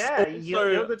I'm Yeah, so,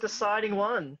 you're the deciding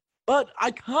one. but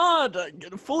I can't.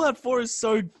 Fallout 4 is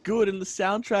so good, and the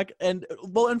soundtrack, and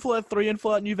Fallout 3 and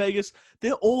Fallout New Vegas,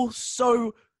 they're all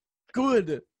so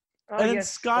good. Oh, And then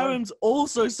yes. Skyrim's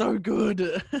also so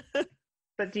good.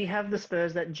 But do you have the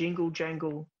Spurs that jingle,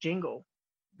 jangle, jingle?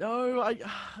 No,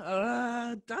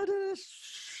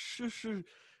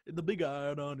 the big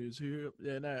iron on is here.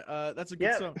 Yeah, no, that's a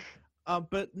good Yep. song.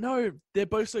 But no, they're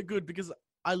both so good because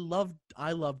I love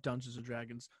Dungeons and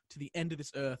Dragons. To the end of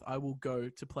this earth, I will go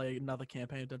to play another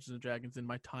campaign of Dungeons and Dragons in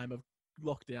my time of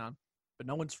lockdown. But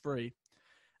no one's free,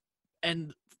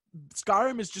 and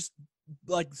Skyrim is just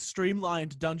like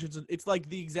streamlined dungeons, and it's like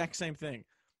the exact same thing.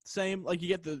 Same, like you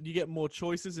get more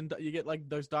choices, and you get like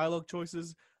those dialogue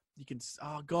choices. You can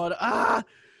God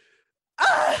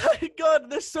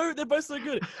they're both so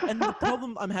good. And the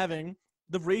problem I'm having,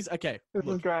 the reason, okay, This is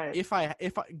look, great. if I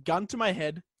gun to my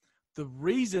head, the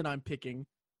reason I'm picking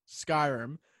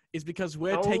Skyrim is because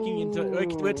we're taking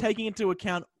into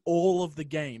account all of the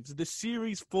games, the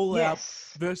series Fallout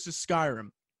Yes. versus Skyrim,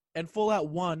 and Fallout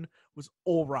 1 was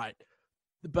all right,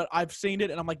 but I've seen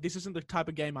it and I'm like, this isn't the type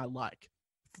of game I like.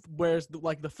 Whereas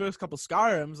the first couple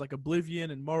Skyrims, like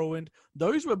Oblivion and Morrowind,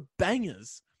 those were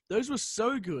bangers. Those were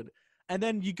so good. And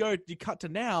then you cut to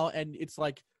now, and it's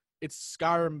like it's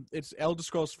Skyrim, it's Elder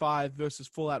Scrolls 5 versus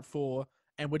Fallout 4,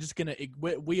 and we're just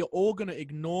we are all gonna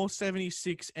ignore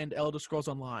 76 and Elder Scrolls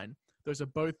Online. Those are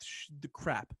both the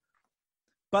crap.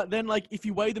 But then, like, if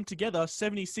you weigh them together,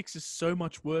 76 is so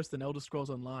much worse than Elder Scrolls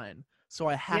Online. So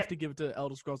I have to give it to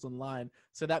Elder Scrolls Online.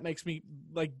 So that makes me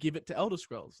like give it to Elder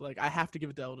Scrolls. Like I have to give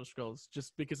it to Elder Scrolls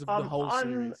just because of the whole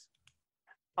series.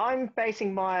 I'm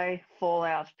basing my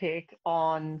Fallout pick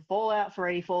on Fallout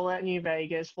 3, Fallout New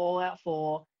Vegas, Fallout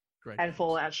 4, Great and games.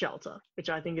 Fallout Shelter, which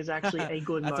I think is actually a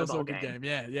good That's mobile also a good game. game.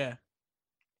 Yeah.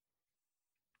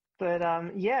 But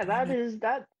yeah, Damn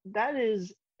that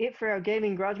is it for our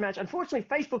gaming grudge match. Unfortunately,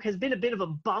 Facebook has been a bit of a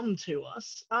bum to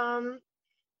us.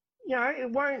 You know,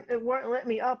 it won't let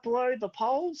me upload the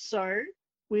polls, so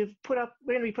we're going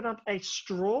to be putting up a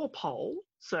straw poll.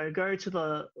 So go to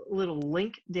the little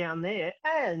link down there,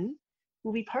 and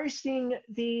we'll be posting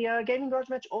the gaming garage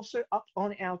match also up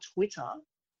on our Twitter.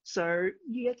 So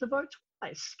you get to vote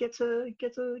twice, get to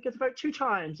vote 2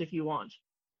 times if you want.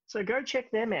 So go check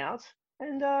them out,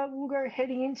 and we'll go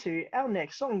heading into our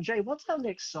next song. Jay, what's our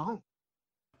next song?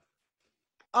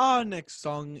 Our next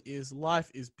song is Life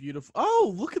is Beautiful.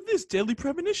 Oh, look at this. Deadly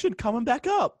Premonition coming back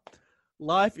up.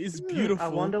 Life is Beautiful. I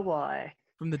wonder why.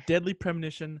 From the Deadly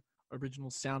Premonition original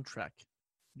soundtrack.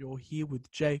 You're here with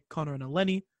Jay, Connor, and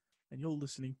Eleni, and you're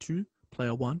listening to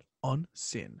Player One on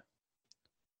Sin.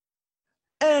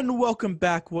 And welcome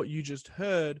back. What you just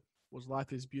heard was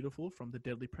Life is Beautiful from the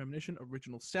Deadly Premonition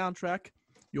original soundtrack.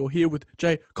 You're here with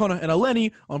Jay, Connor, and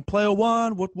Eleni on Player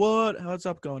One. What? How's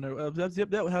up going? How's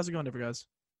it going, every guys?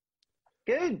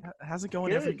 Good. How's it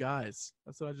going, Good. every guys?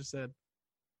 That's what I just said.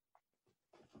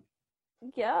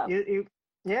 Yeah.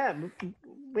 Yeah,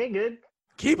 we're good.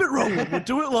 Keep it rolling. We'll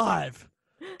do it live.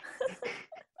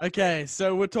 Okay,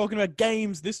 so we're talking about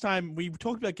games. This time we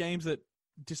talked about games that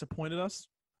disappointed us,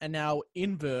 and now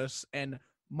inverse and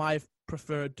my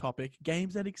preferred topic,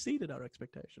 games that exceeded our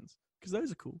expectations, because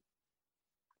those are cool.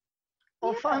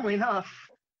 Well, funnily enough,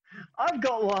 I've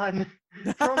got one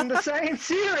from the same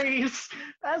series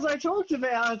as I talked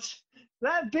about,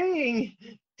 that being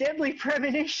Deadly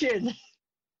Premonition.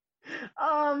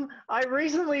 I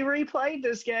recently replayed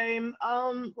this game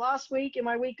last week in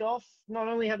my week off. Not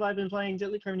only have I been playing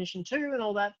Deadly Premonition 2 and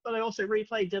all that, but I also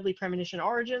replayed Deadly Premonition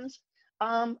Origins.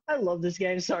 I love this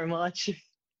game so much.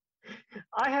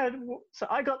 I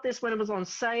got this when it was on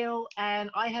sale, and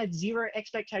I had zero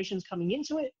expectations coming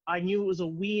into it. I knew it was a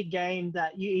weird game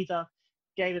that you either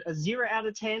gave it a 0 out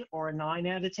of 10 or a 9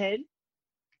 out of 10.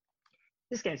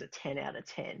 This game's a 10 out of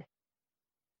 10.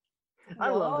 I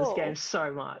love this game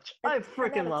so much. I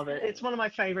freaking love it. It's one of my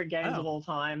favorite games of all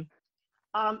time.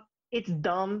 It's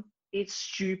dumb. It's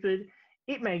stupid.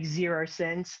 It makes zero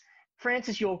sense.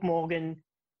 Francis York Morgan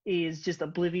is just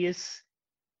oblivious.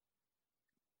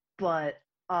 But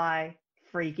I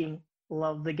freaking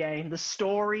love the game. The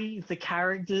story, the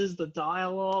characters, the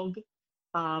dialogue.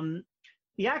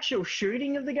 The actual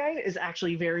shooting of the game is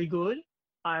actually very good.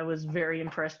 I was very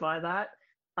impressed by that.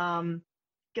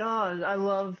 God, I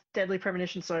love Deadly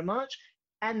Premonition so much.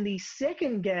 And the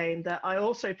second game that I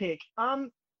also pick,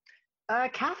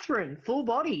 Catherine, Full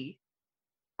Body.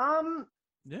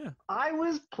 Yeah. I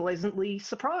was pleasantly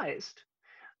surprised.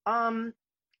 I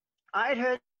had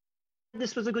heard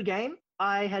this was a good game.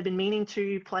 I had been meaning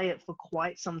to play it for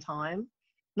quite some time.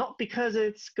 Not because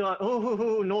it's got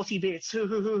naughty bits,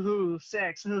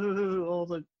 sex, all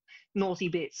the naughty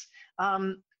bits.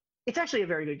 It's actually a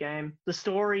very good game. The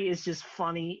story is just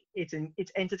funny. It's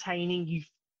entertaining.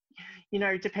 You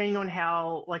know, depending on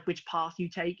how, like, which path you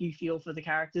take, you feel for the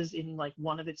characters in like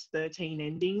one of its 13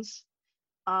 endings.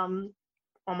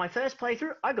 On my first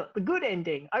playthrough, I got the good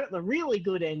ending. I got the really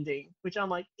good ending, which I'm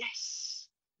like, yes,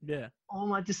 Yeah. all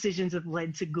my decisions have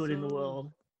led to good in the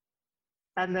world.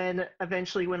 And then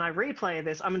eventually, when I replay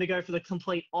this, I'm going to go for the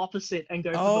complete opposite and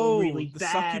go for the really the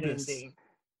bad succubus. ending.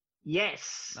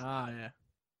 Yes. Ah, yeah.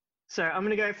 So I'm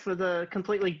going to go for the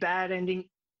completely bad ending.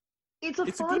 It's a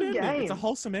It's a fun good ending. game. It's a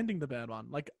wholesome ending, the bad one.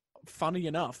 Like, funny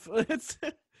enough. It's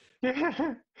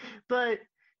But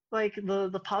like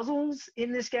the puzzles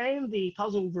in this game, the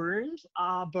puzzle rooms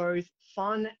are both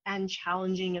fun and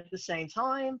challenging at the same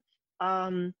time.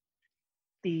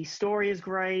 The story is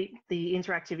great. The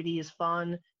interactivity is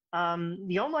fun.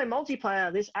 The online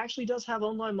multiplayer, this actually does have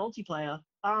online multiplayer.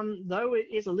 Though it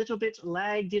is a little bit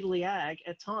lag diddly ag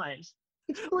at times.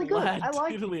 It's really good. I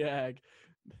like it. Diddly ag.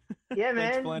 Yeah,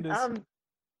 Thanks, man. Flanders.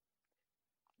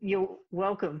 You're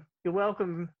welcome. You're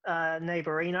welcome,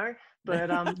 neighborino.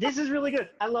 But this is really good.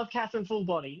 I love Catherine Full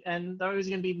Body, and those are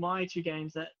going to be my two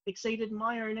games that exceeded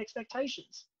my own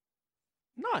expectations.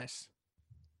 Nice.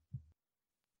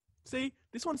 See,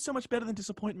 this one's so much better than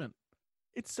Disappointment.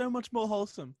 It's so much more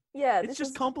wholesome. Yeah, It's this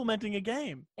just is complimenting a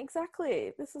game.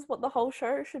 exactly. This is what the whole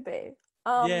show should be.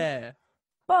 Yeah.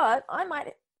 But I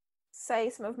might say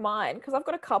some of mine because I've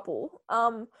got a couple.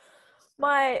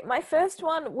 My first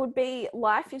one would be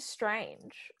Life is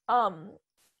Strange. Oh,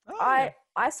 yeah.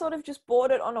 I sort of just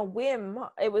bought it on a whim.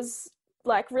 It was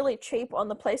like really cheap on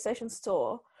the PlayStation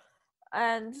Store,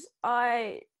 and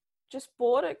I just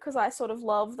bought it because I sort of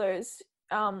love those,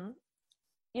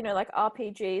 you know, like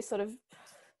RPG sort of,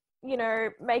 you know,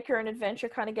 make your own adventure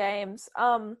kind of games.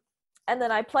 And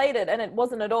then I played it, and it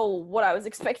wasn't at all what I was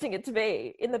expecting it to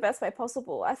be in the best way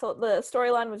possible. I thought the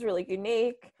storyline was really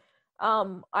unique.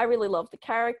 I really loved the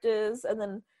characters, and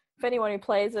then for anyone who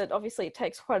plays it, obviously it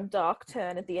takes quite a dark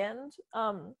turn at the end.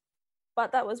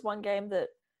 But that was one game that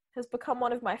has become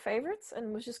one of my favorites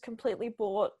and was just completely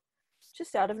bought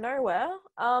just out of nowhere.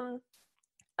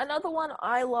 Another one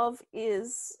I love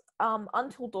is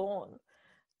Until Dawn.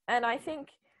 And I think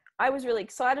I was really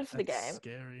excited for the That's game.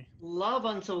 scary. Love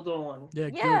Until Dawn. Yeah,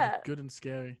 Yeah. good and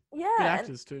scary. Yeah. Good and-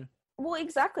 actors, too. Well,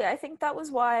 exactly. I think that was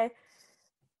why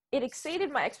it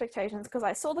exceeded my expectations because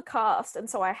I saw the cast, and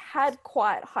so I had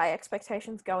quite high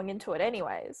expectations going into it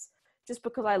anyways, just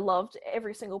because I loved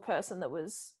every single person that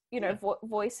was, you know,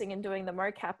 voicing and doing the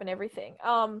mocap and everything.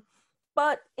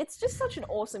 But it's just such an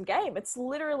awesome game. It's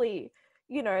literally,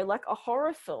 you know, like a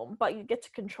horror film, but you get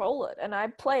to control it. And I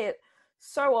play it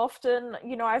so often.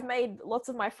 You know, I've made lots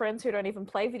of my friends who don't even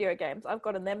play video games, I've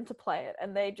gotten them to play it,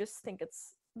 and they just think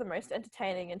it's the most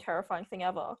entertaining and terrifying thing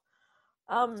ever.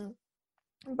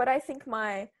 But I think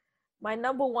my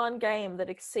number one game that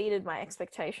exceeded my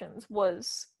expectations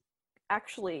was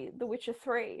actually The Witcher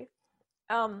 3.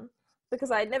 Because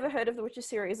I had never heard of the Witcher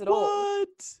series at all. What?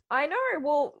 I know.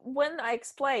 Well, when I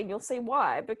explain, you'll see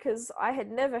why. Because I had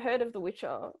never heard of The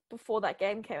Witcher before that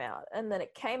game came out. And then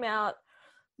it came out,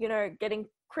 you know, getting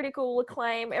critical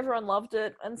acclaim. Everyone loved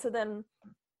it. And so then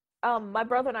my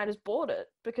brother and I just bought it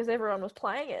because everyone was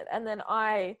playing it. And then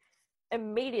I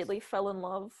immediately fell in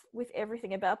love with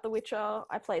everything about The Witcher.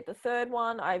 I played the third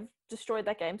one. I've destroyed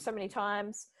that game so many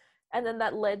times. And then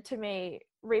that led to me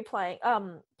playing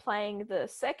the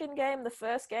second game, the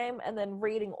first game, and then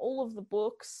reading all of the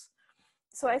books.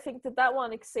 So I think that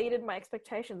one exceeded my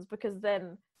expectations because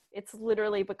then it's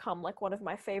literally become like one of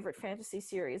my favorite fantasy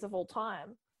series of all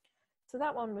time. So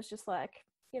that one was just like,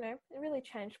 you know, it really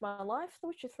changed my life, The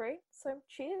Witcher 3. So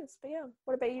cheers. But yeah,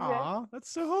 what about you, Jay? Aw, that's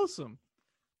so wholesome.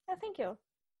 Yeah, thank you.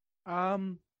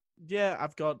 Yeah,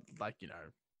 I've got, like, you know,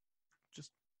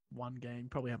 just one game.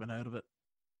 Probably haven't heard of it.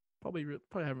 Probably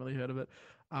haven't really heard of it.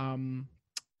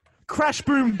 Crash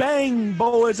Boom Bang,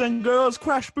 boys and girls.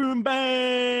 Crash Boom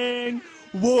Bang.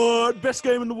 What? Best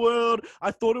game in the world.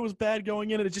 I thought it was bad going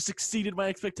in, and it just exceeded my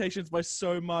expectations by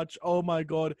so much. Oh my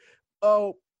god.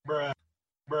 Oh. Bruh.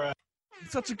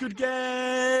 Such a good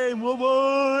game.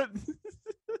 What?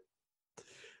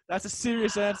 That's a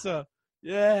serious answer.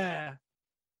 Yeah.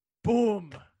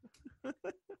 Boom.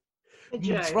 Hey,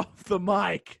 Jay, Drop the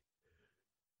mic.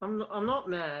 I'm not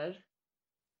mad,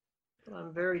 but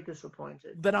I'm very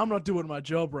disappointed. Then I'm not doing my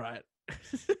job right.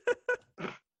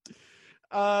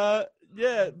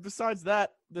 Yeah. Besides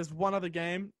that, there's one other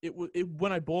game.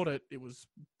 When I bought it, it was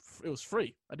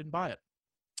free. I didn't buy it.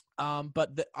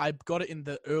 But I got it in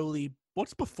the early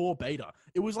what's before beta?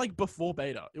 It was like before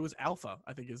beta. It was alpha,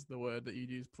 I think is the word that you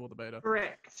used before the beta.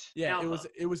 Correct. Yeah, Alpha.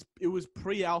 it was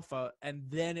pre-alpha, and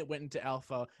then it went into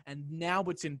alpha, and now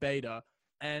it's in beta.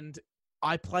 And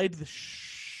I played the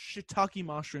shiitake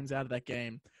mushrooms out of that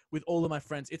game with all of my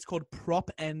friends. It's called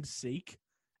Prop and Seek,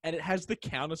 and it has the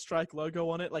Counter-Strike logo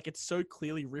on it. Like, it's so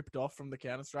clearly ripped off from the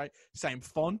Counter-Strike. Same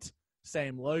font,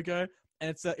 same logo, and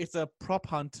it's a prop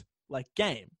hunt like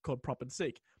game called Prop and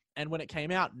Seek. And when it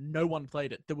came out, no one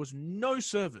played it. There was no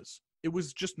servers. It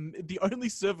was just the only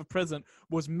server present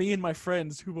was me and my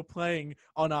friends who were playing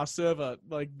on our server,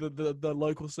 like the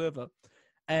local server.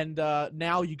 And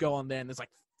now you go on there and there's like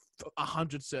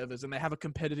 100 servers and they have a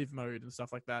competitive mode and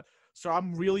stuff like that. So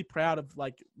I'm really proud of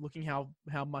like looking how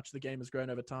much the game has grown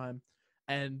over time.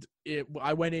 And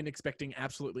I went in expecting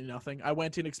absolutely nothing. I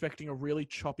went in expecting a really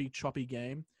choppy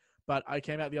game, but I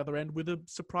came out the other end with a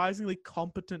surprisingly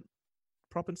competent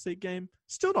Prop and Seek game.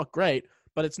 Still not great,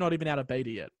 but it's not even out of beta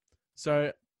yet.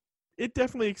 So it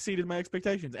definitely exceeded my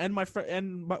expectations and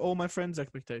all my friends'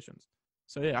 expectations.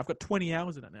 So yeah, I've got 20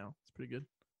 hours in it now. It's pretty good.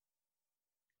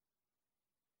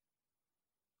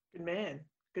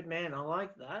 Good man. I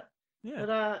like that. Yeah.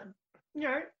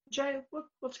 But Jay,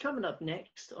 what's coming up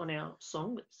next on our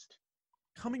song list?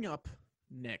 Coming up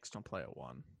next on Player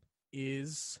One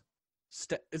is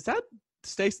that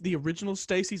Stacey, the original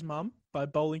Stacey's Mum by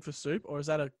Bowling for Soup, or is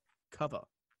that a cover?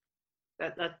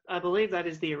 That I believe that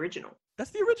is the original.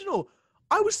 That's the original.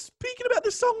 I was speaking about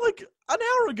this song like an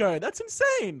hour ago. That's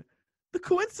insane. The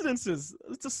coincidences.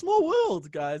 It's a small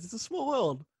world, guys. It's a small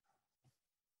world.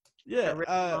 Yeah.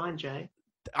 Fine, Jay.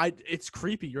 It's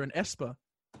creepy. You're an Esper.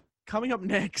 Coming up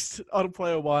next on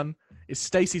Player One is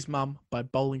Stacey's Mum by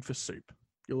Bowling for Soup.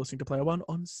 You're listening to Player One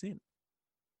on Sin.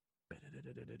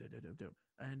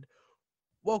 And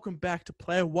welcome back to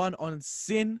Player One on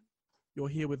Sin. You're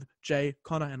here with Jay,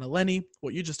 Connor, and Eleni.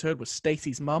 What you just heard was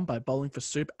Stacey's Mum by Bowling for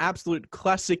Soup. Absolute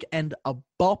classic and a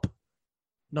bop.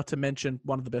 Not to mention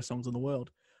one of the best songs in the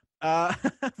world.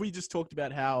 We just talked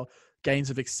about how games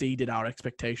have exceeded our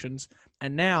expectations.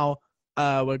 And now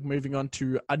we're moving on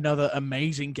to another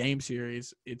amazing game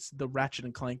series. It's the Ratchet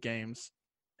and Clank games.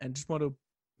 And just want to,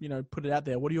 put it out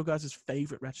there. What are your guys'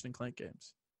 favorite Ratchet and Clank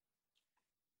games?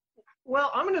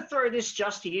 Well, I'm going to throw this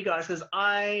just to you guys because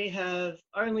I have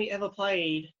only ever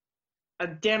played a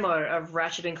demo of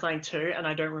Ratchet and Clank 2 and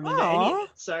I don't remember any of it.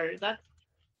 So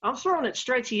I'm throwing it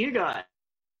straight to you guys.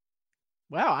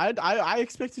 Wow, I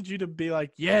expected you to be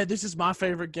like, yeah, this is my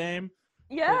favorite game.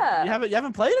 Yeah. You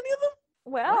haven't played any of them?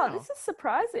 Wow, this is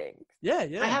surprising. Yeah.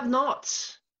 I have not.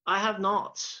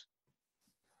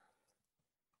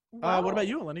 Wow. What about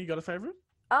you, Eleni? You got a favorite?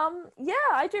 Yeah,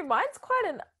 I do. Mine's quite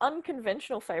an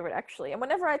unconventional favorite, actually. And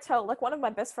whenever I tell, like, one of my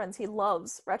best friends, he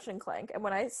loves Ratchet and Clank, and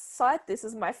when I cite this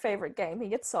as my favorite game, he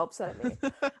gets so upset at me.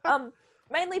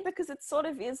 Mainly because it sort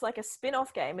of is like a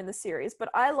spin-off game in the series, but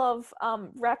I love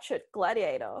Ratchet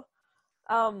Gladiator.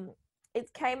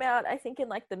 It came out, I think, in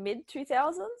like the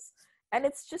mid-2000s, and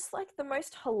it's just like the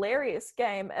most hilarious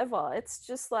game ever. It's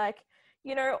just like,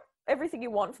 everything you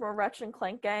want from a Ratchet and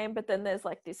Clank game, but then there's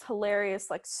like this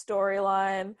hilarious like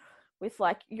storyline with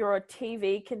like you're a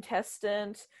TV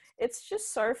contestant. It's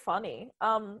just so funny.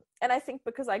 And I think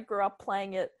because I grew up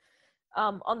playing it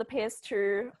on the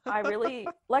PS2, I really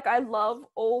I love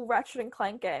all Ratchet and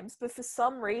Clank games, but for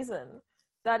some reason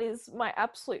that is my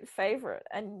absolute favorite.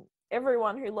 And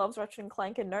everyone who loves Ratchet and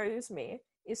Clank and knows me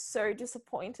is so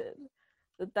disappointed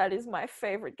that is my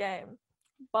favorite game.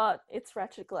 But it's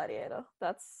Ratchet Gladiator.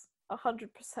 That's 100%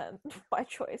 my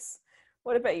choice.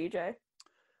 What about you, Jay?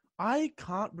 I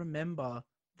can't remember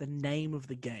the name of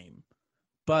the game,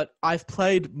 but I've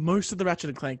played most of the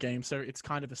Ratchet and Clank games, so it's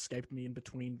kind of escaped me in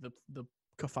between the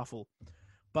kerfuffle.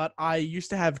 But I used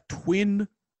to have twin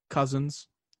cousins.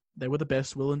 They were the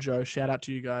best, Will and Joe. Shout out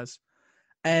to you guys.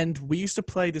 And we used to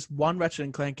play this one Ratchet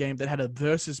and Clank game that had a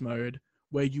versus mode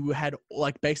where you had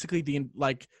basically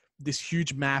this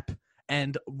huge map,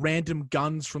 and random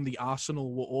guns from the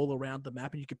arsenal were all around the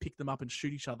map, and you could pick them up and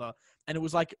shoot each other. And it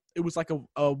was like a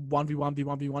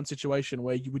 1v1 situation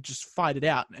where you would just fight it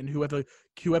out, and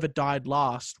whoever died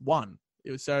last won.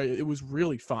 It was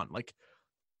really fun. Like,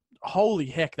 holy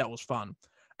heck, that was fun.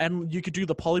 And you could do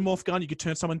the polymorph gun. You could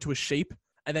turn someone into a sheep,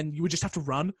 and then you would just have to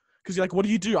run. Because you're like, what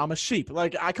do you do? I'm a sheep.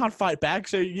 Like, I can't fight back.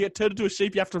 So you get turned into a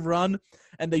sheep, you have to run.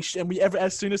 And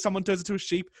as soon as someone turns into a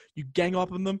sheep, you gang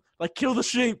up on them. Like, kill the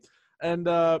sheep. And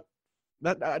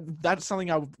that's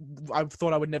something I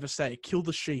thought I would never say. Kill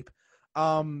the sheep.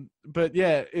 But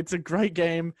yeah, it's a great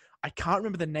game. I can't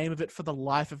remember the name of it for the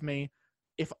life of me.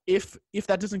 If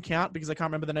that doesn't count because I can't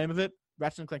remember the name of it,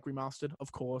 Ratchet and Clank Remastered,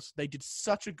 of course. They did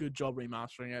such a good job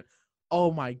remastering it.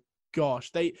 oh my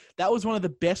gosh, that was one of the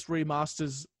best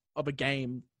remasters of a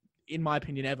game, in my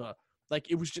opinion, ever. Like,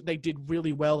 it was they did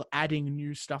really well adding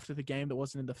new stuff to the game that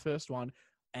wasn't in the first one,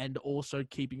 and also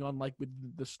keeping on like with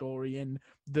the story and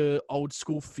the old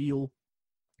school feel.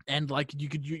 And like you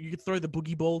could throw the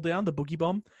boogie ball down, the boogie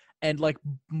bomb, and like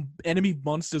enemy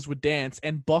monsters would dance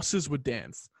and bosses would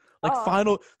dance. Like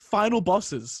Oh. final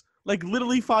bosses, like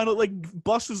literally final like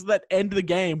bosses that end the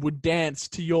game would dance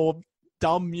to your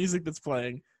dumb music that's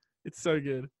playing. It's so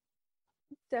good.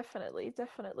 Definitely,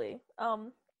 definitely.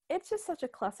 It's just such a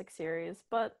classic series,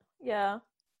 but yeah,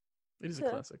 It is a Yeah.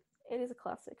 classic. it is a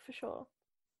classic for sure.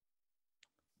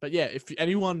 But yeah, if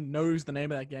anyone knows the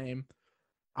name of that game,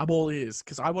 I'm all ears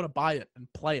because I want to buy it and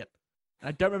play it. And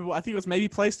I don't remember. I think it was maybe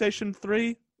PlayStation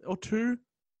 3 or 2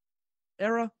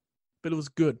 era, but it was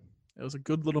good. It was a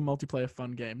good little multiplayer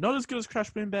fun game. Not as good as Crash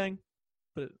Boom Bang,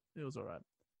 but it was all right.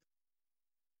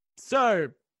 So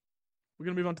we're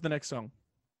gonna move on to the next song,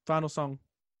 final song,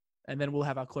 and then we'll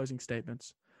have our closing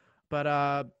statements.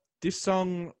 But this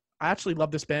song, I actually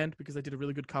love this band because they did a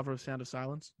really good cover of Sound of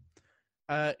Silence.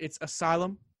 It's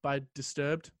Asylum by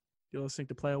Disturbed. You're listening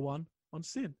to Player One on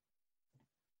Sin.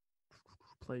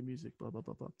 Play music, blah, blah,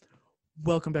 blah, blah.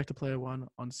 Welcome back to Player One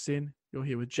on Sin. You're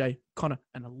here with Jay, Connor,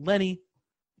 and Lenny.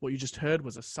 What you just heard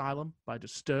was Asylum by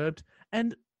Disturbed.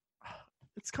 And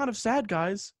it's kind of sad,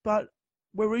 guys, but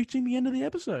we're reaching the end of the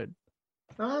episode.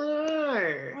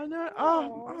 Oh, I know.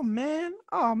 Oh man.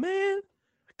 Oh, man.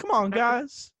 Come on,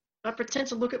 guys. I pretend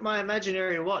to look at my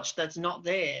imaginary watch that's not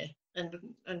there and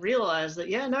realize that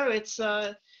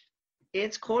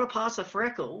it's quarter past a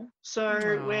freckle. So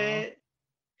Aw.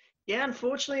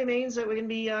 unfortunately it means that we're gonna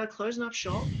be closing up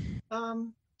shop.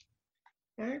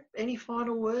 Any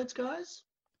final words, guys?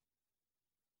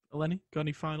 Lenny, got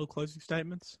any final closing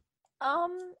statements?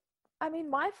 I mean,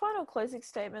 my final closing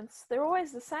statements, they're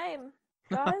always the same,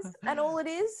 guys. And all it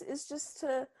is just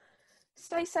to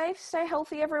stay safe, stay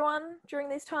healthy, everyone, during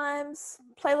these times.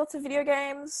 Play lots of video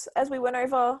games. As we went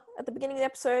over at the beginning of the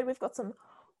episode, we've got some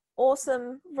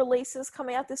awesome releases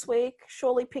coming out this week.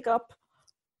 Surely pick up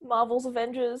Marvel's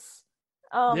Avengers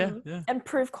Yeah. and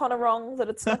prove Connor wrong that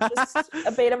it's not just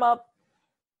a beat 'em up.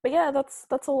 But yeah,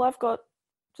 that's all I've got.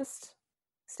 Just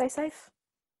stay safe.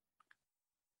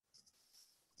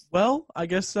 Well, I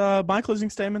guess my closing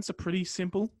statements are pretty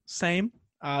simple. Same.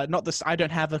 Not this. I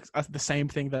don't have the same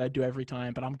thing that I do every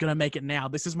time, but I'm gonna make it now.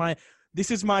 This is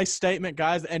my statement,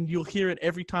 guys, and you'll hear it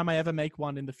every time I ever make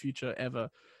one in the future. Ever.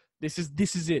 This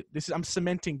is it. I'm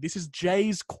cementing. This is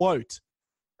Jay's quote.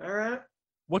 All right.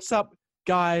 What's up,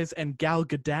 guys and gal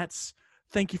gadats?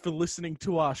 Thank you for listening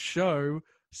to our show.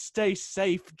 Stay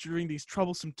safe during these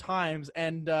troublesome times,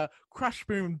 and Crash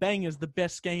Boom Bang is the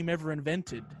best game ever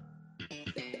invented.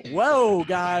 Whoa,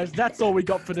 guys, that's all we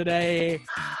got for today.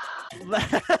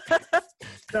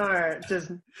 No,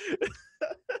 just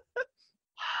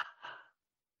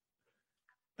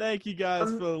Thank you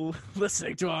guys for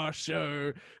listening to our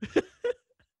show.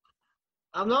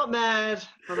 I'm not mad,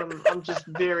 but I'm just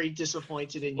very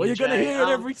disappointed in you. Well, you're going to Jay. hear it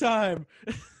every time.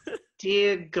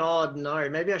 Dear God, no.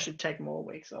 Maybe I should take more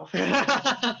weeks off.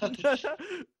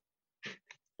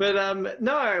 But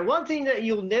no, one thing that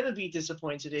you'll never be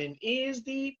disappointed in is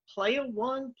the Player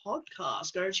One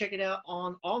podcast. Go check it out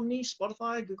on Omni,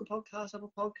 Spotify, Google Podcasts,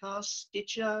 Apple Podcasts,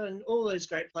 Stitcher, and all those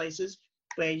great places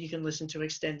where you can listen to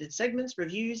extended segments,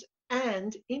 reviews,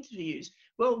 and interviews.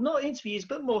 Well, not interviews,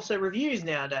 but more so reviews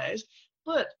nowadays.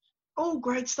 But all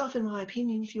great stuff, in my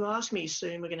opinion, if you ask me.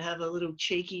 Soon we're going to have a little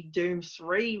cheeky Doom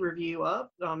 3 review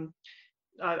up. I'm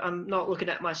not looking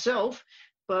at myself.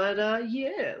 But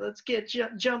yeah, let's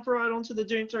jump right onto the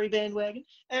Doom 3 bandwagon.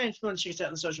 And if you want to check us out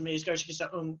on the social medias, go check us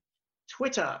out on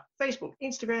Twitter, Facebook,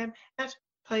 Instagram, at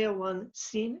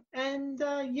Player1Sin. And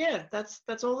yeah,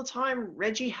 that's all the time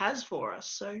Reggie has for us.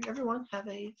 So everyone, have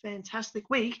a fantastic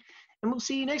week. And we'll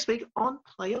see you next week on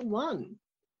Player One.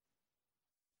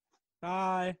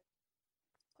 Bye.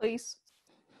 Please.